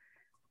it's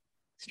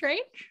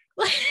strange.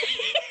 Like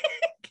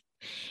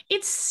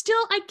it's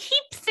still, I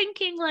keep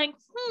thinking like,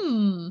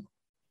 when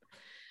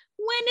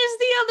is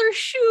the other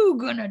shoe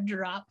gonna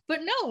drop?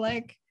 But no,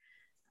 like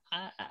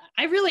I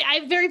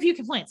have very few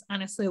complaints,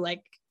 honestly.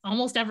 Like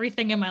almost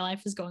everything in my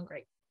life is going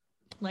great.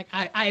 Like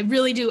I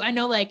really do. I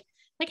know like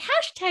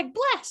hashtag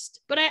blessed,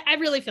 but I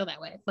really feel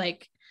that way.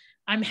 Like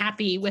I'm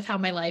happy with how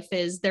my life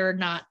is. There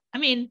are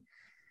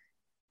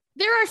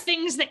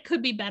things that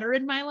could be better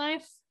in my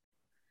life,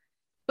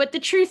 but the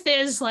truth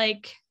is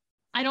like,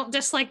 I don't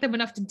dislike them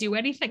enough to do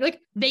anything.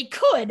 Like they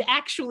could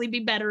actually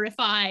be better if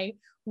I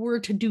were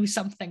to do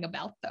something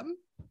about them.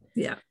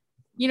 Yeah.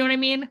 You know what I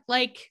mean?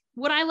 Like,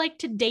 would I like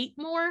to date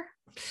more?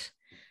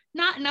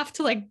 Not enough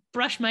to like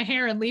brush my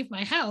hair and leave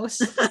my house.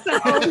 So, like, you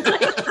know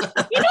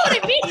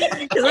what I mean?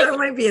 Because that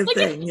might be a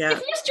thing. If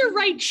Mr.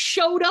 Right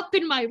showed up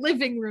in my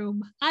living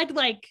room, I'd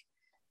like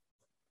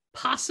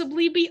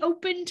possibly be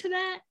open to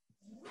that,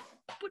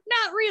 but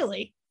not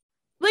really.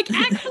 Like,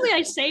 actually,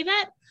 I say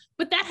that,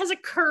 but that has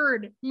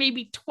occurred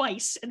maybe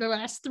twice in the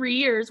last 3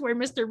 years where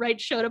Mr.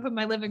 Right showed up in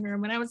my living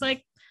room, and I was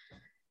like,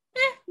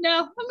 no,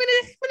 I'm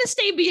gonna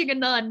stay being a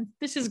nun.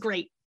 This is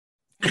great.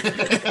 So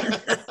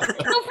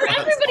for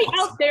everybody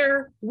out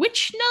there,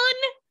 witch nun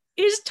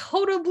is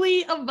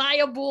totally a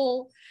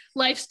viable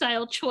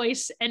lifestyle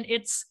choice, and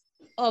it's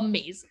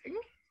amazing.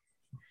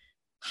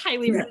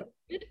 Highly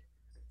recommended.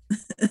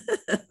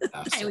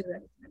 Highly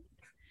recommended.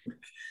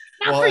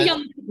 Not for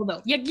young people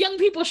though. Young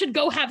people should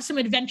go have some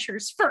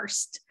adventures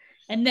first,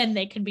 and then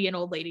they can be an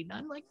old lady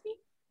nun like me.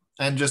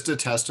 And just a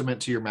testament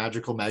to your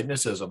magical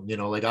magnetism. You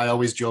know, like I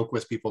always joke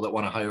with people that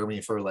want to hire me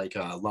for like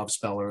a love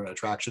spell or an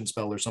attraction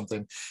spell or something.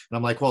 And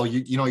I'm like, well,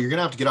 you know, you're going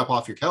to have to get up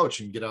off your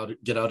couch and get out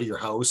of your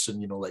house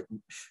and, you know, like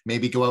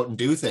maybe go out and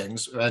do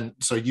things. And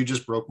so you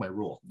just broke my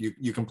rule.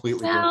 You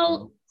completely broke my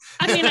rule.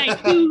 I mean,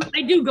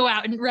 I do go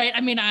out and right. I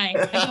mean, I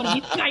go to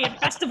these giant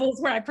festivals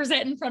where I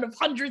present in front of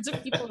hundreds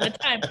of people at a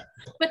time.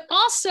 But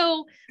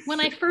also when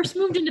I first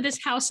moved into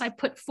this house, I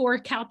put 4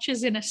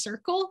 couches in a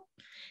circle.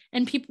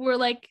 And people were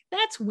like,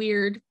 that's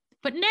weird.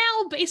 But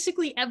now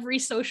basically every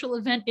social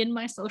event in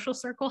my social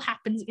circle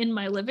happens in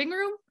my living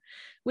room,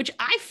 which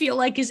I feel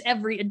like is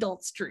every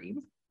adult's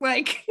dream.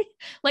 Like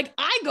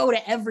I go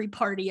to every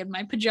party in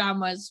my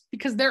pajamas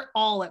because they're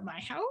all at my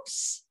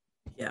house.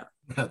 Yeah.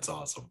 That's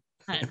awesome.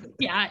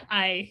 Yeah,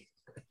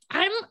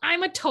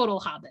 I'm a total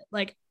hobbit.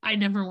 Like I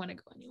never want to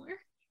go anywhere.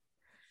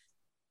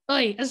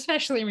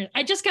 Especially,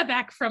 I just got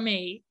back from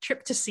a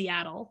trip to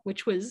Seattle,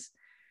 which was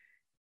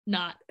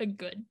not a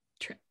good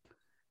trip.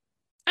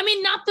 I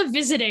mean, not the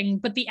visiting,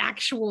 but the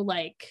actual,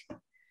 like,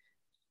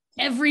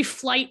 every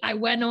flight I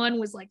went on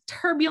was like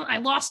turbulent. I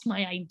lost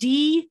my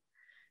ID.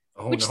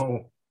 Oh,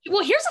 no.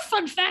 Well, here's a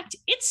fun fact.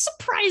 It's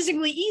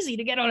surprisingly easy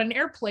to get on an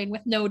airplane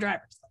with no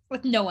driver's,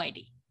 with no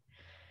ID.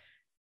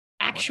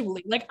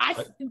 actually. Like I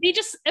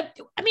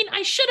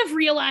should have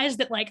realized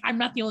that like I'm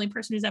not the only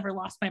person who's ever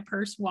lost my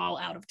purse while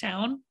out of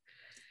town.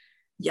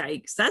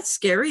 Yikes, that's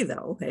scary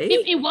though. Hey,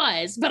 it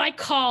was, but I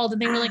called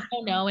and they were like,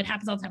 oh no, it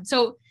happens all the time.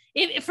 So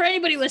if for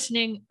anybody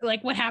listening,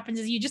 like what happens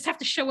is you just have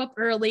to show up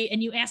early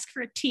and you ask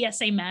for a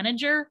TSA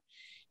manager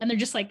and they're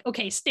just like,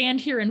 okay,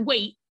 stand here and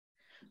wait.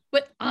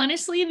 But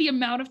honestly, the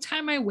amount of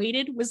time I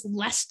waited was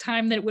less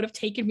time than it would have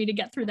taken me to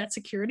get through that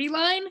security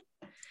line.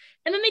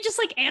 And then they just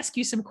like ask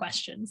you some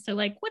questions. They're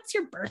like, what's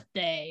your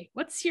birthday?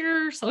 What's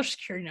your social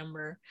security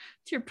number?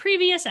 What's your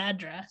previous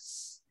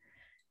address?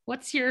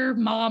 What's your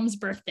mom's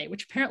birthday?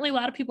 Which apparently a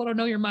lot of people don't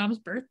know your mom's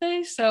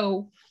birthday.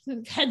 So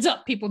heads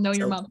up, people know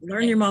your mom's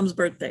learn your mom's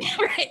birthday.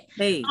 Right.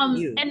 Hey,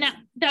 you. And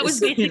that was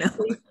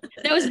basically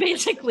that was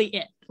basically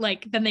it.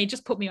 Like then they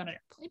just put me on an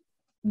airplane.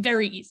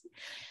 Very easy.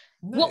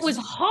 Nice. What was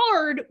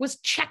hard was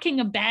checking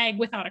a bag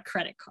without a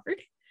credit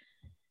card.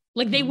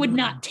 Like they would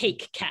not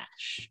take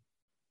cash.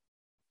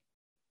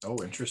 Oh,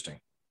 interesting.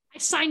 I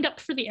signed up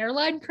for the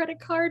airline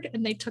credit card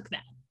and they took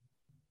that.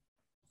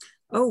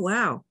 Oh,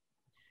 wow.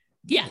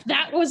 Yeah,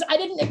 I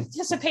didn't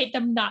anticipate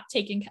them not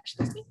taking cash.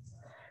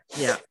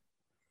 Yeah.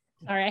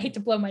 Sorry, I hate to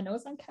blow my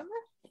nose on camera.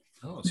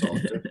 Oh, it's all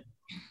good.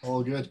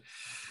 All good.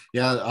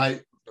 Yeah,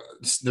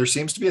 there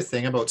seems to be a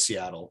thing about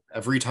Seattle.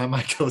 Every time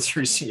I go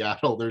through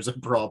Seattle, there's a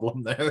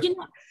problem there. You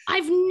know,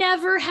 I've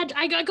never had,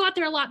 I go out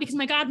there a lot because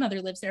my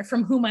godmother lives there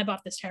from whom I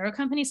bought this tarot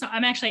company. So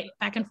I'm actually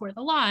back and forth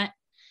a lot.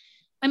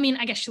 I mean,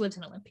 I guess she lives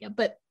in Olympia,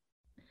 but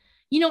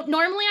you know,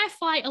 normally I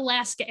fly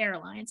Alaska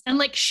Airlines and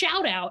like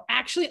shout out,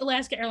 actually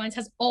Alaska Airlines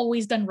has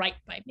always done right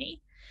by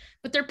me,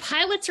 but their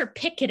pilots are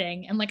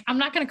picketing and like, I'm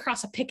not going to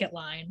cross a picket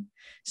line.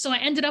 So I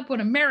ended up with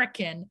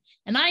American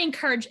and I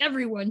encourage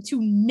everyone to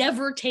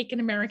never take an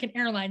American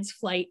Airlines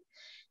flight.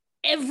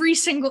 Every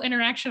single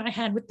interaction I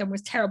had with them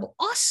was terrible.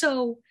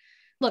 Also,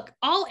 look,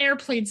 all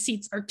airplane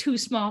seats are too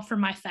small for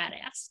my fat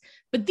ass,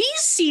 but these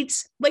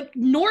seats, like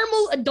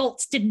normal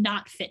adults did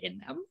not fit in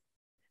them.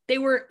 They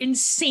were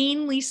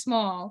insanely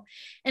small.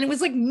 And it was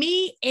like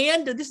me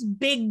and this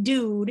big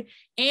dude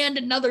and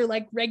another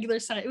like regular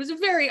size. It was a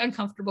very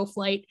uncomfortable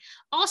flight.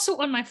 Also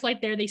on my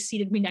flight there, they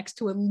seated me next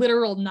to a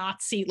literal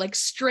Nazi, like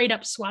straight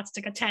up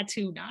swastika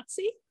tattoo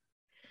Nazi.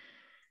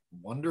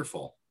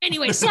 Wonderful.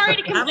 Anyway, sorry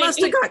to complain. That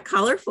must have got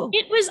colorful.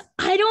 It was,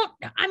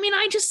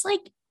 I just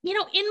like, you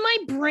know, in my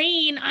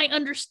brain, I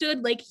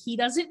understood like, he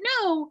doesn't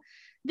know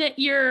that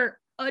you're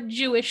a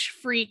Jewish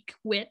freak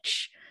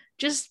witch.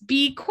 Just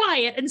be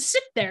quiet and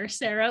sit there,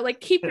 Sarah, like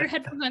keep your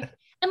headphones on.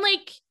 And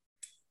like,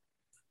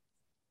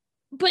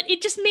 but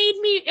it just made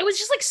me, it was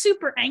just like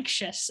super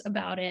anxious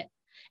about it.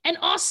 And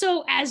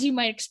also, as you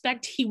might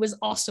expect, he was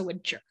also a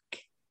jerk.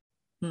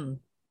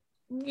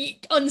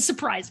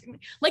 Unsurprisingly.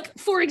 Like,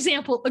 for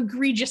example,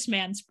 egregious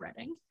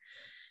manspreading.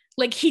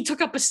 Like he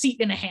took up a seat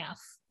and a half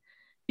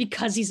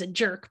because he's a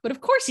jerk. But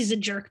of course he's a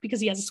jerk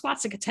because he has a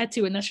swastika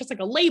tattoo and that's just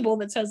like a label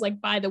that says like,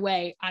 by the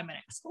way, I'm an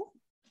asshole.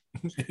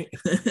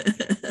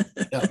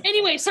 Yeah.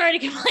 Anyway, sorry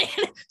to complain.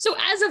 So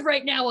as of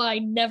right now, I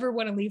never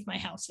want to leave my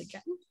house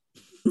again.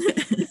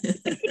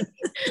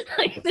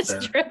 Like this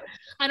trip,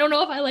 I don't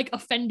know if I like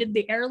offended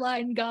the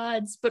airline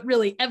gods, but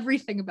really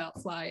everything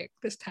about flying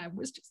this time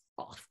was just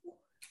awful.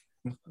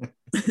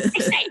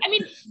 I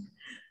mean,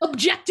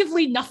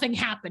 objectively nothing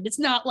happened. It's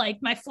not like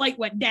my flight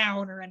went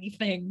down or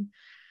anything.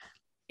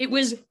 It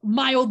was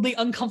mildly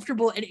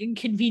uncomfortable and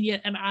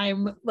inconvenient, and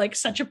I'm like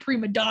such a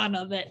prima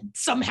donna that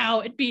somehow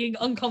it being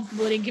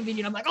uncomfortable and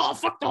inconvenient, I'm like, oh,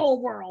 fuck the whole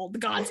world. The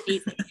gods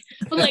hate me.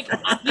 But like,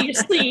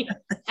 obviously,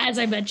 as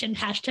I mentioned,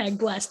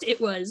 #blessed,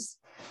 it was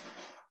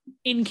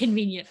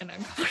inconvenient and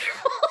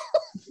uncomfortable.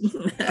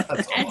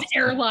 As awesome.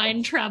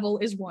 Airline travel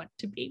is wont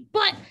to be.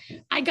 But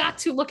I got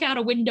to look out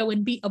a window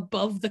and be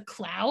above the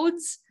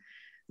clouds,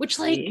 which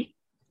like,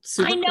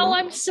 I know cool.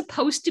 I'm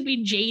supposed to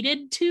be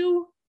jaded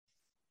to,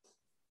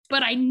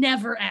 but I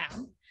never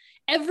am.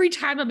 Every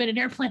time I'm in an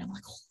airplane, I'm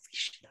like, holy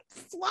shit,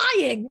 I'm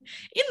flying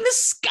in the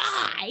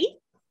sky.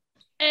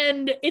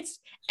 And it's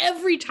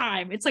every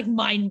time, it's like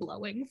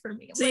mind-blowing for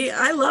me. See, like,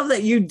 I love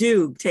that you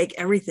do take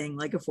everything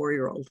like a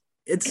 4-year-old.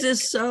 It's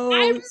just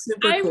so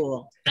super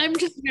cool. I'm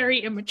just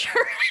very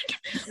immature.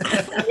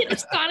 I find it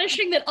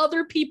astonishing that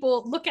other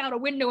people look out a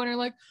window and are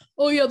like,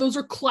 oh yeah, those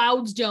are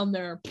clouds down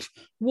there.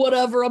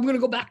 Whatever, I'm gonna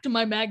go back to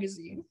my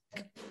magazine.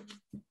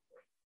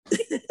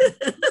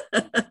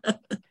 I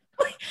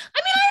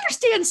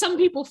understand some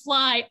people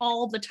fly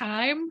all the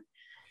time,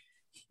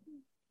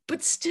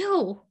 but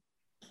still,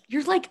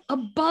 you're like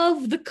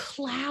above the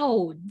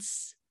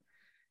clouds.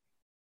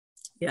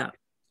 Yeah.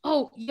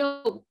 Oh,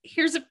 yo,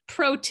 here's a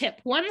pro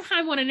tip. One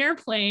time on an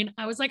airplane,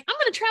 I was like, I'm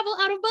going to travel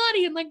out of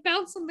body and like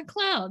bounce on the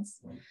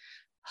clouds.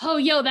 Oh,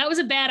 yo, that was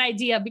a bad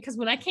idea because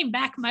when I came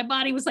back, my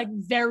body was like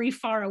very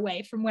far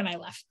away from when I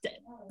left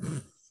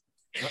it.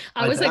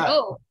 I was like,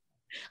 oh,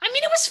 I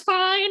mean, it was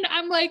fine.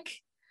 I'm like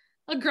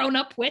a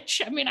grown-up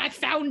witch. I mean, I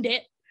found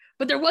it,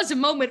 but there was a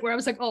moment where I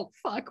was like, oh,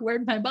 fuck,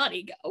 where'd my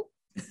body go?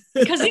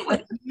 Because it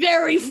went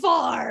very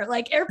far.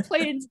 Like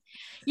airplanes,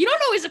 you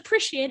don't always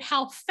appreciate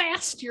how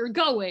fast you're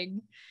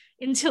going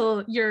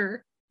until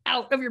you're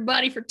out of your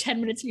body for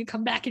 10 minutes and you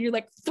come back and you're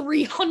like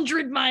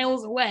 300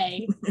 miles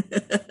away.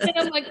 And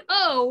I'm like,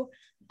 oh,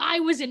 I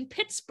was in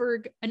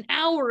Pittsburgh an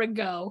hour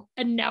ago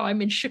and now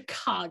I'm in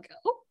Chicago.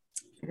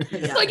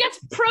 Yeah. So I guess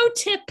pro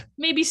tip,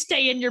 maybe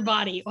stay in your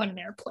body on an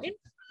airplane.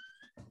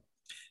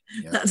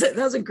 Yeah.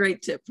 That's a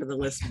great tip for the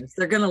listeners.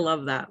 They're going to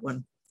love that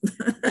one.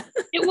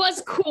 It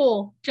was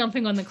cool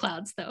jumping on the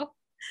clouds though.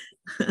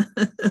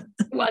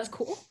 It was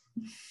cool.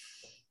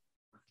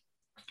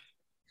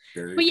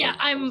 But yeah,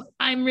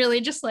 I'm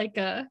really just like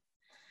a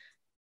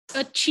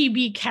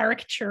chibi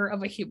caricature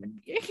of a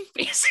human being,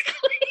 basically.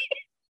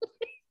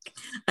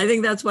 I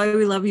think that's why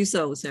we love you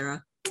so,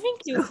 Sarah.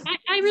 Thank you.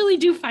 I really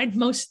do find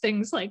most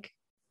things like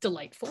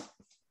delightful.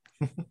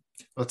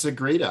 That's a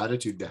great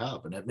attitude to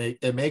have, and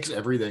it makes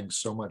everything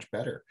so much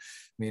better.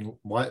 I mean,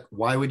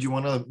 why would you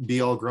want to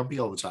be all grumpy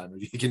all the time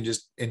if you can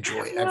just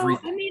enjoy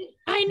everything? I mean,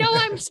 I know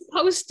I'm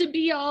supposed to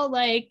be all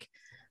like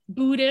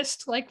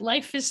Buddhist, like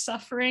life is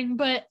suffering,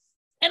 but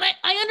and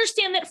I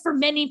understand that for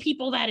many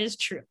people that is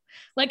true.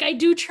 Like I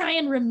do try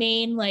and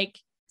remain like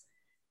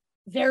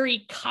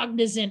very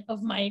cognizant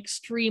of my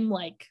extreme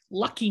like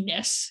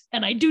luckiness,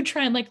 and I do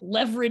try and like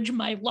leverage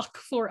my luck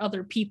for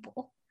other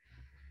people.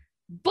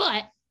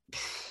 But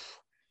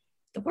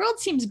the world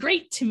seems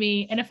great to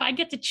me, and if I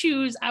get to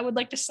choose, I would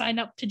like to sign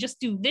up to just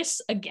do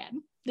this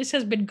again. This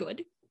has been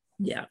good.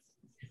 Yeah.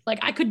 Like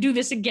I could do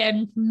this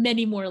again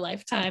many more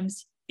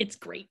lifetimes. It's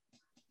great.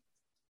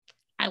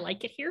 I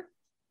like it here.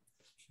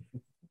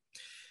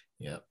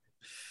 Yeah.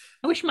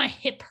 I wish my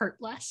hip hurt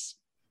less.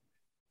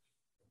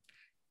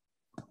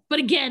 But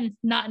again,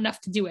 not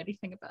enough to do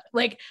anything about it.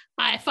 Like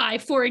if I,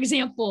 for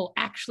example,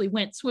 actually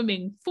went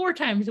swimming 4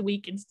 times a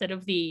week instead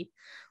of the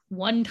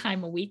 1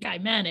 time a week I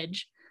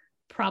manage,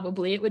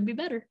 probably it would be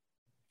better.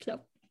 So.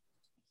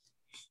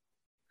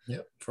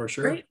 Yep, for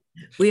sure. Right.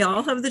 We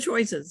all have the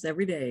choices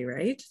every day,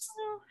 right?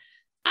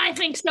 I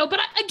think so.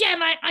 But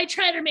again, I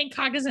try to remain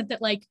cognizant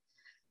that like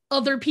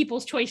other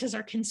people's choices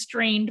are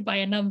constrained by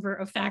a number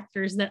of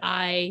factors that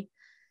I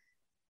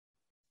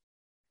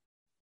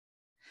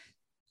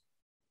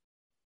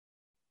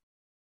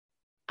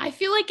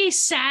feel like a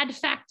sad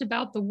fact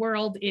about the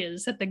world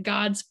is that the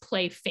gods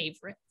play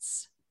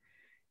favorites,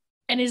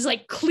 and is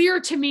like clear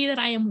to me that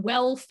I am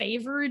well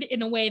favored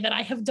in a way that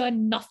I have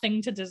done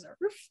nothing to deserve.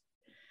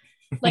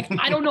 Like,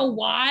 I don't know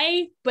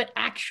why, but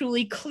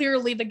actually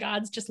clearly the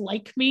gods just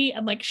like me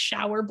and like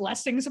shower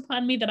blessings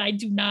upon me that I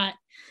do not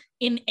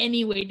in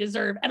any way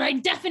deserve. And I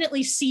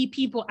definitely see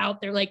people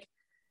out there like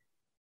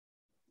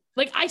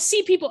I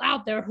see people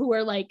out there who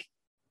are like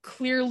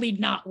clearly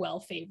not well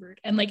favored,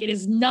 and like it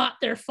is not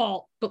their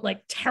fault, but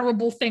like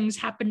terrible things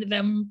happen to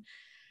them.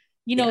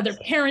 You know, yes. Their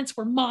parents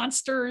were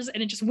monsters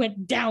and it just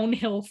went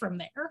downhill from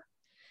there.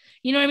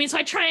 You know what I mean? So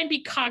I try and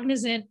be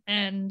cognizant,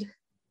 and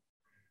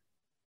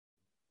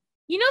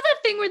you know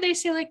that thing where they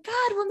say like,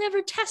 God will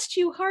never test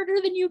you harder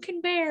than you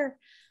can bear.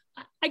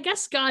 I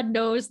guess God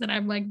knows that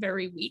I'm like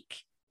very weak.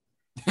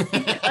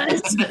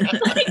 Because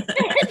like,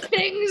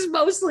 things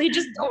mostly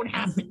just don't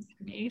happen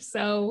to me.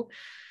 So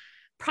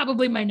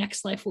probably my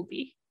next life will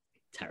be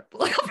terrible.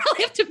 Like, I'll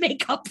probably have to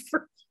make up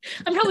for,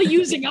 I'm probably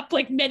using up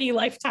like many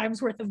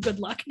lifetimes worth of good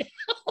luck now.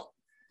 But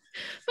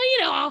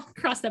you know, I'll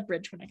cross that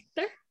bridge when I get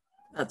there.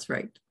 That's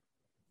right.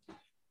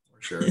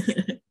 For sure.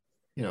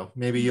 You know,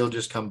 maybe you'll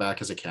just come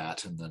back as a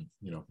cat, and then,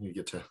 you know, you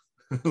get to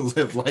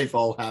live life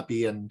all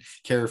happy and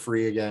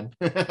carefree again.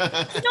 You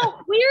know,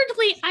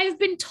 weirdly, I've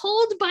been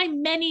told by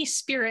many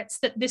spirits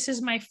that this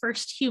is my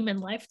first human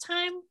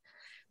lifetime,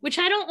 which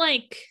I don't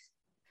like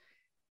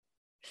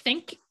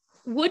think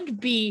would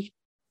be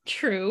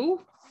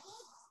true.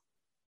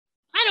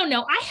 I don't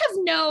know. I have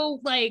no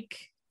like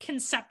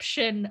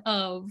conception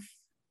of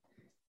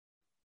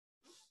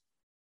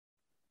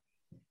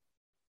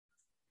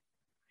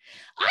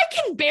I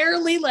can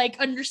barely like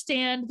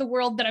understand the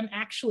world that I'm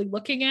actually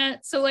looking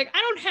at. So like, I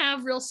don't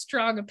have real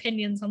strong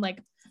opinions on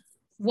like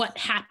what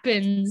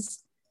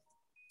happens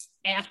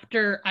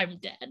after I'm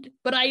dead,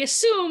 but I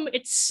assume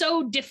it's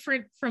so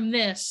different from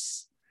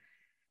this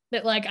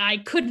that like, I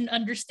couldn't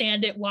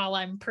understand it while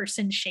I'm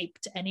person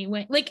shaped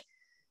anyway. Like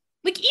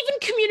even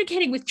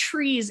communicating with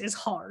trees is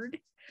hard.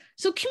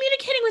 So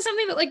communicating with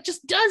something that like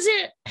just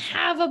doesn't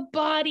have a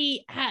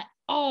body at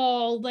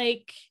all,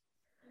 like,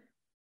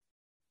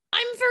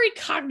 I'm very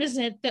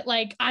cognizant that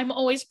like I'm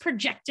always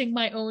projecting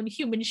my own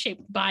human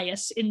shaped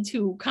bias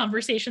into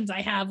conversations I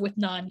have with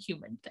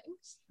non-human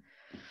things.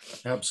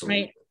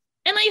 Absolutely. Right.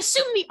 And I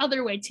assume the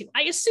other way too.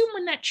 I assume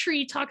when that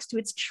tree talks to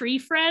its tree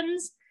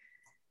friends,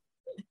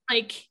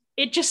 like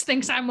it just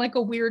thinks I'm like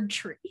a weird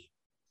tree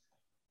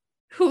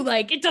who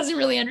like, it doesn't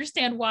really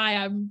understand why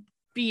I'm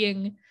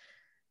being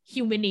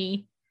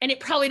human-y. And it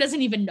probably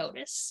doesn't even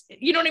notice.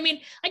 You know what I mean?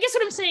 I guess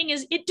what I'm saying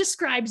is it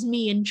describes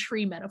me in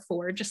tree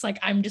metaphor, just like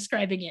I'm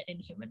describing it in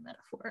human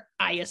metaphor,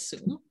 I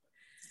assume.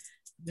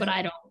 But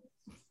I don't.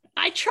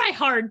 I try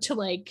hard to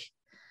like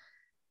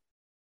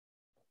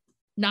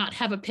not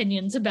have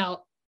opinions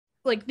about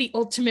like the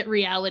ultimate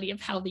reality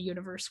of how the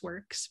universe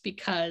works,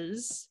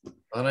 because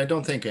and I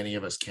don't think any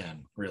of us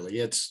can really.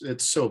 It's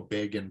so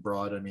big and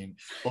broad. I mean,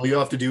 all you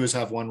have to do is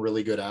have one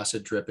really good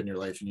acid trip in your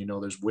life, and you know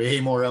there's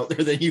way more out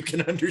there than you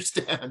can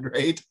understand,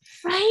 right?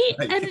 right.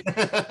 Like, And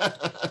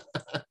I'm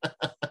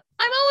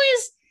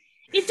always,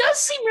 it does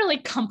seem really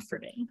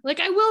comforting. Like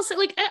I will say,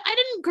 like I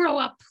didn't grow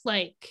up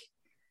like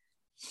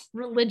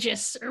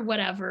religious or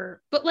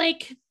whatever, but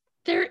like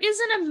there is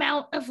an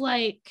amount of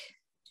like,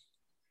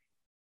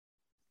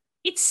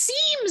 it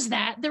seems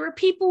that there are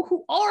people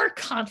who are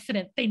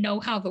confident they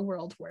know how the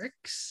world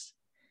works.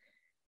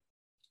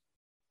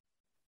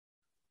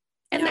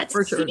 And that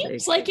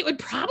seems like it would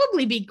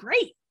probably be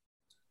great.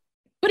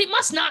 But it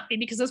must not be,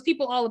 because those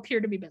people all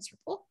appear to be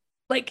miserable.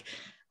 Like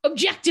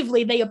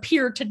objectively, they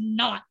appear to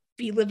not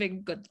be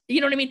living good. You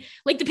know what I mean?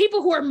 Like the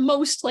people who are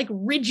most like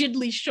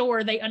rigidly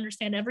sure they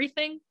understand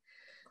everything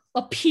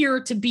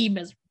appear to be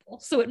miserable.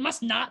 So it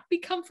must not be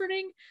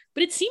comforting,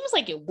 but it seems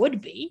like it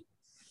would be.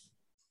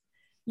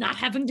 Not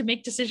having to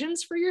make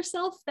decisions for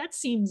yourself, that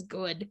seems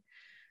good.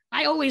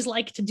 I always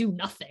like to do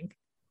nothing.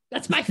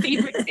 That's my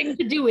favorite thing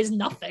to do, is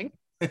nothing.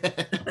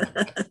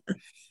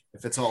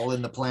 if it's all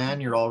in the plan,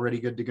 you're already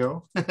good to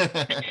go.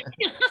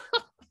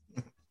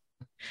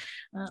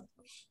 All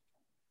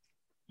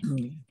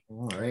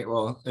right.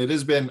 Well, it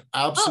has been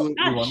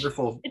absolutely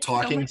wonderful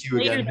talking to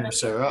you again here,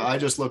 Sarah. I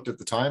just looked at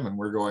the time and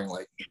we're going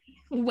like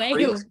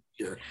way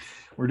here.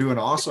 We're doing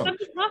awesome. Fun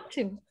to talk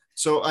to.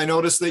 So I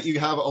noticed that you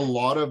have a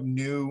lot of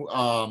new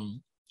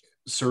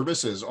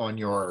services on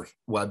your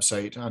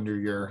website under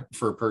your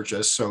for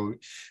purchase. So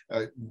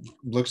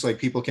looks like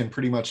people can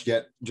pretty much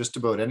get just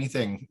about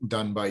anything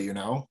done by you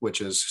now, which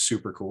is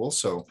super cool.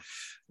 So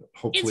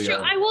hopefully, it's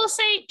true. I will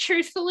say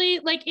truthfully,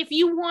 like if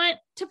you want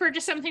to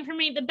purchase something from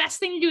me, the best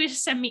thing to do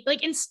is send me,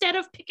 like instead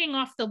of picking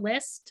off the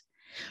list,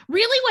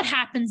 really what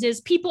happens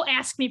is people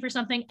ask me for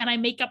something and I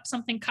make up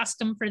something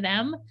custom for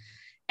them.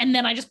 And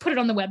then I just put it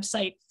on the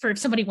website for if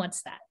somebody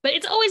wants that. But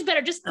it's always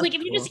better just like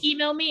if you just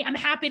email me, I'm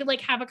happy to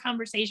like have a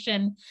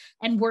conversation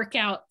and work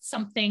out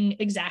something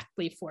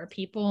exactly for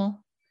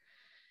people.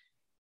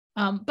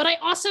 But I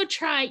also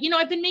try, you know,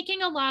 I've been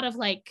making a lot of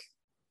like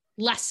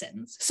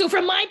lessons. So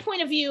from my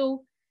point of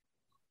view,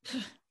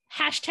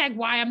 hashtag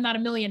why I'm not a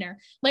millionaire.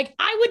 Like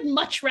I would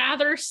much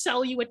rather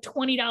sell you a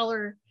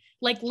 $20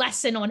 like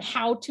lesson on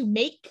how to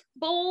make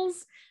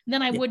bowls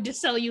than I would to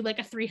sell you like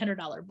a $300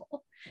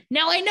 bowl.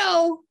 Now I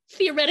know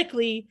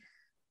theoretically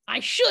I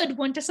should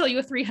want to sell you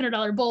a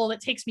 $300 bowl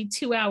that takes me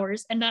 2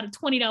 hours and not a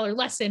 $20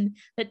 lesson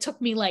that took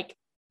me like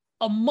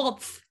a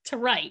month to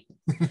write.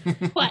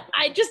 But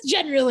I just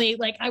generally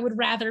like, I would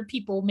rather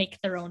people make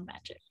their own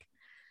magic.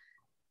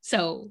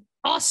 So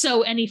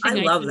also anything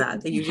I love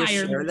that you just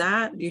share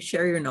that. You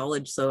share your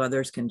knowledge so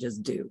others can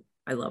just do.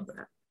 I love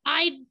that.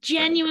 I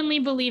genuinely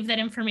believe that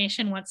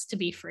information wants to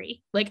be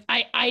free. Like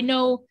I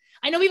know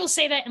people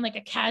say that in like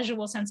a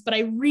casual sense, but I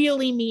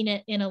really mean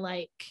it in a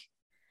like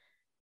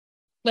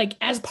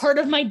as part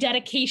of my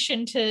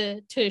dedication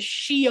to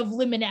she of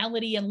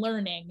liminality and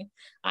learning,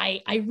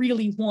 I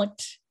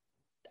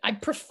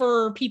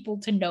prefer people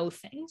to know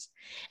things.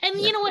 And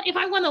you know what? If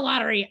I won the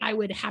lottery, I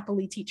would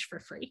happily teach for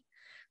free.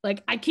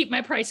 Like I keep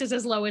my prices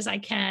as low as I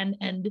can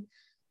and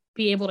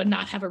be able to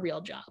not have a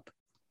real job.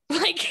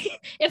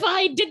 Like if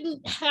I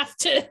didn't have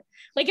to,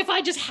 like if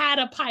I just had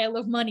a pile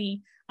of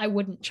money, I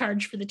wouldn't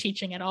charge for the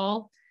teaching at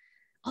all.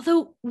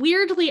 Although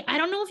weirdly, I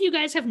don't know if you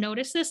guys have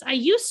noticed this. I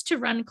used to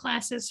run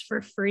classes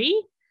for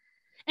free.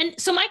 And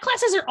so my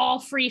classes are all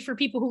free for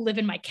people who live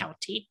in my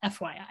county,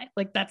 FYI.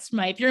 Like that's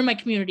if you're in my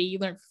community, you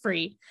learn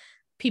free.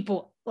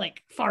 People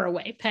like far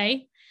away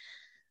pay.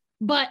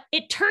 But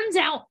it turns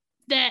out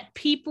that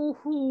people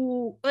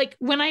who, like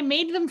when I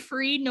made them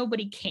free,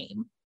 nobody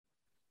came.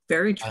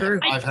 Very true.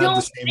 I've had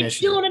the same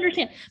issue. I don't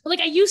understand. But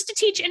like I used to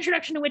teach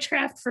Introduction to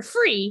Witchcraft for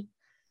free.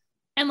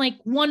 And like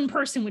one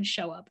person would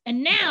show up.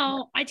 And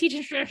now I teach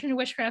Introduction to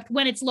Witchcraft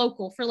when it's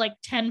local for like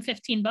 10,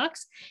 15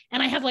 bucks.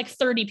 And I have like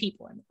 30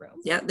 people in the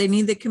room. Yeah, they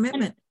need the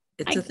commitment.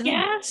 It's a thing.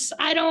 Yes,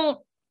 I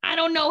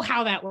don't know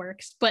how that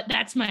works, but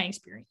that's my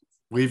experience.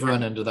 We've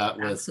run into that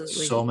with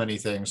so many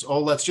things. Oh,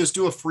 let's just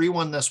do a free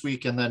one this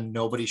week. And then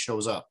nobody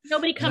shows up.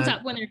 Nobody comes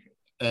up when they're free.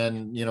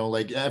 And, you know,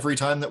 like every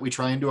time that we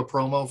try and do a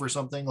promo for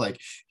something, like,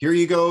 here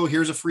you go,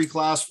 here's a free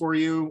class for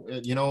you.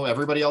 You know,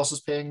 everybody else is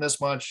paying this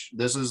much.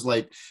 This is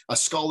like a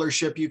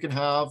scholarship you can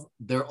have.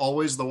 They're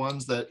always the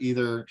ones that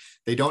either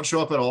they don't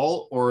show up at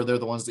all, or they're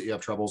the ones that you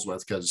have troubles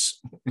with because,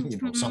 you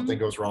know, something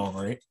goes wrong,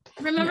 right?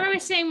 Remember I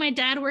was saying my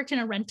dad worked in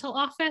a rental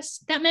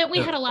office? That meant we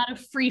had a lot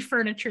of free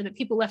furniture that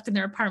people left in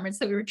their apartments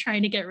that we were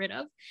trying to get rid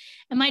of.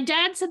 And my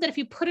dad said that if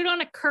you put it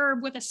on a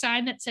curb with a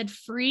sign that said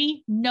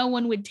free, no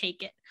one would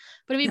take it.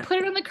 But if you put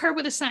it on the curb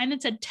with a sign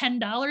that said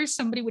 $10,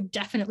 somebody would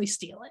definitely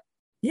steal it.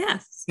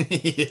 Yes.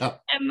 Yeah.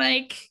 And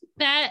like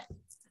that.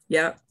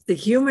 Yeah. The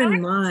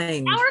human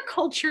mind. Our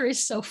culture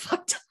is so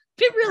fucked up.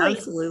 It really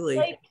absolutely.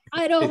 Like,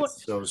 I don't.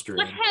 It's so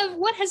strange.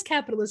 What has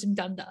capitalism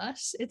done to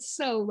us? It's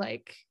so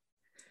like.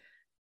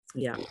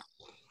 Yeah.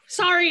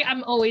 Sorry,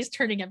 I'm always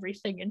turning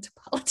everything into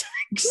politics.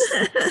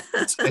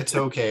 It's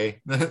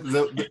okay.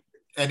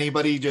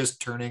 Anybody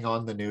just turning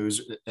on the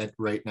news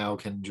right now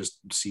can just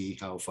see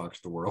how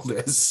fucked the world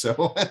is.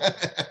 So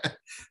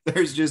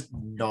there's just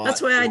not.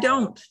 That's why I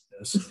don't.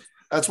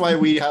 That's why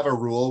we have a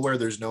rule where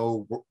there's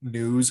no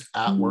news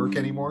at work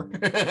anymore.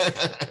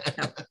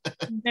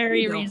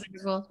 Very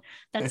reasonable.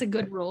 That's a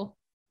good rule.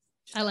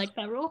 I like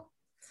that rule.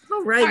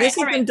 All right. This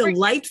has been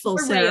delightful,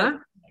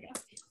 Sarah.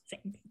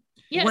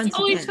 Yeah, it's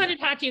always fun to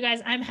talk to you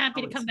guys. I'm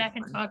happy to come back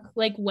and talk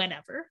like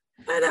whenever.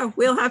 I know.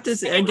 We'll have to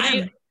say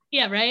again.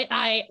 Yeah, right.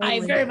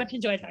 I very much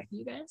enjoyed talking to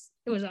you guys.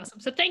 It was awesome.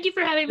 So thank you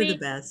for having me. You're the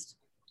best.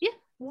 Yeah,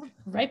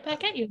 right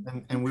back at you.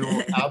 And we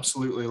will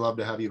absolutely love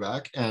to have you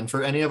back. And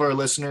for any of our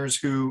listeners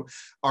who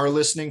are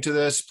listening to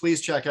this,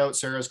 please check out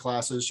Sarah's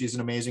classes. She's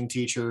an amazing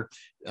teacher.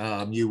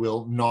 You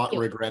will not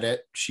regret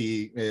it.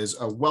 She is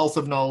a wealth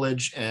of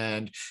knowledge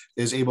and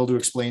is able to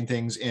explain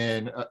things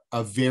in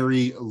a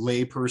very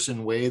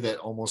layperson way that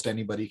almost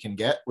anybody can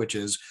get, which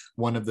is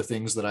one of the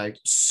things that I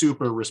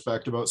super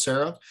respect about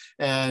Sarah.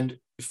 And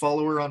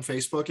follow her on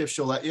Facebook if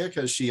she'll let you,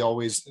 because she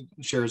always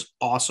shares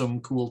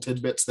awesome, cool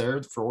tidbits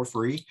there for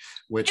free.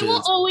 Which I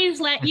will always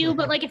let you,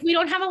 but like if we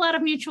don't have a lot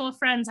of mutual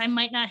friends, I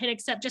might not hit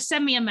accept. Just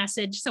send me a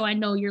message so I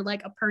know you're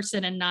like a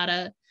person and not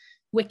a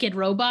wicked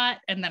robot,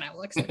 and then I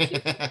will accept you.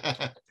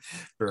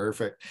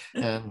 Perfect.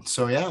 And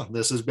so yeah,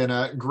 this has been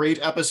a great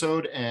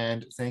episode,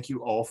 and thank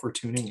you all for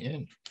tuning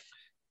in.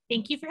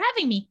 Thank you for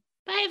having me.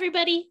 Bye,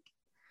 everybody.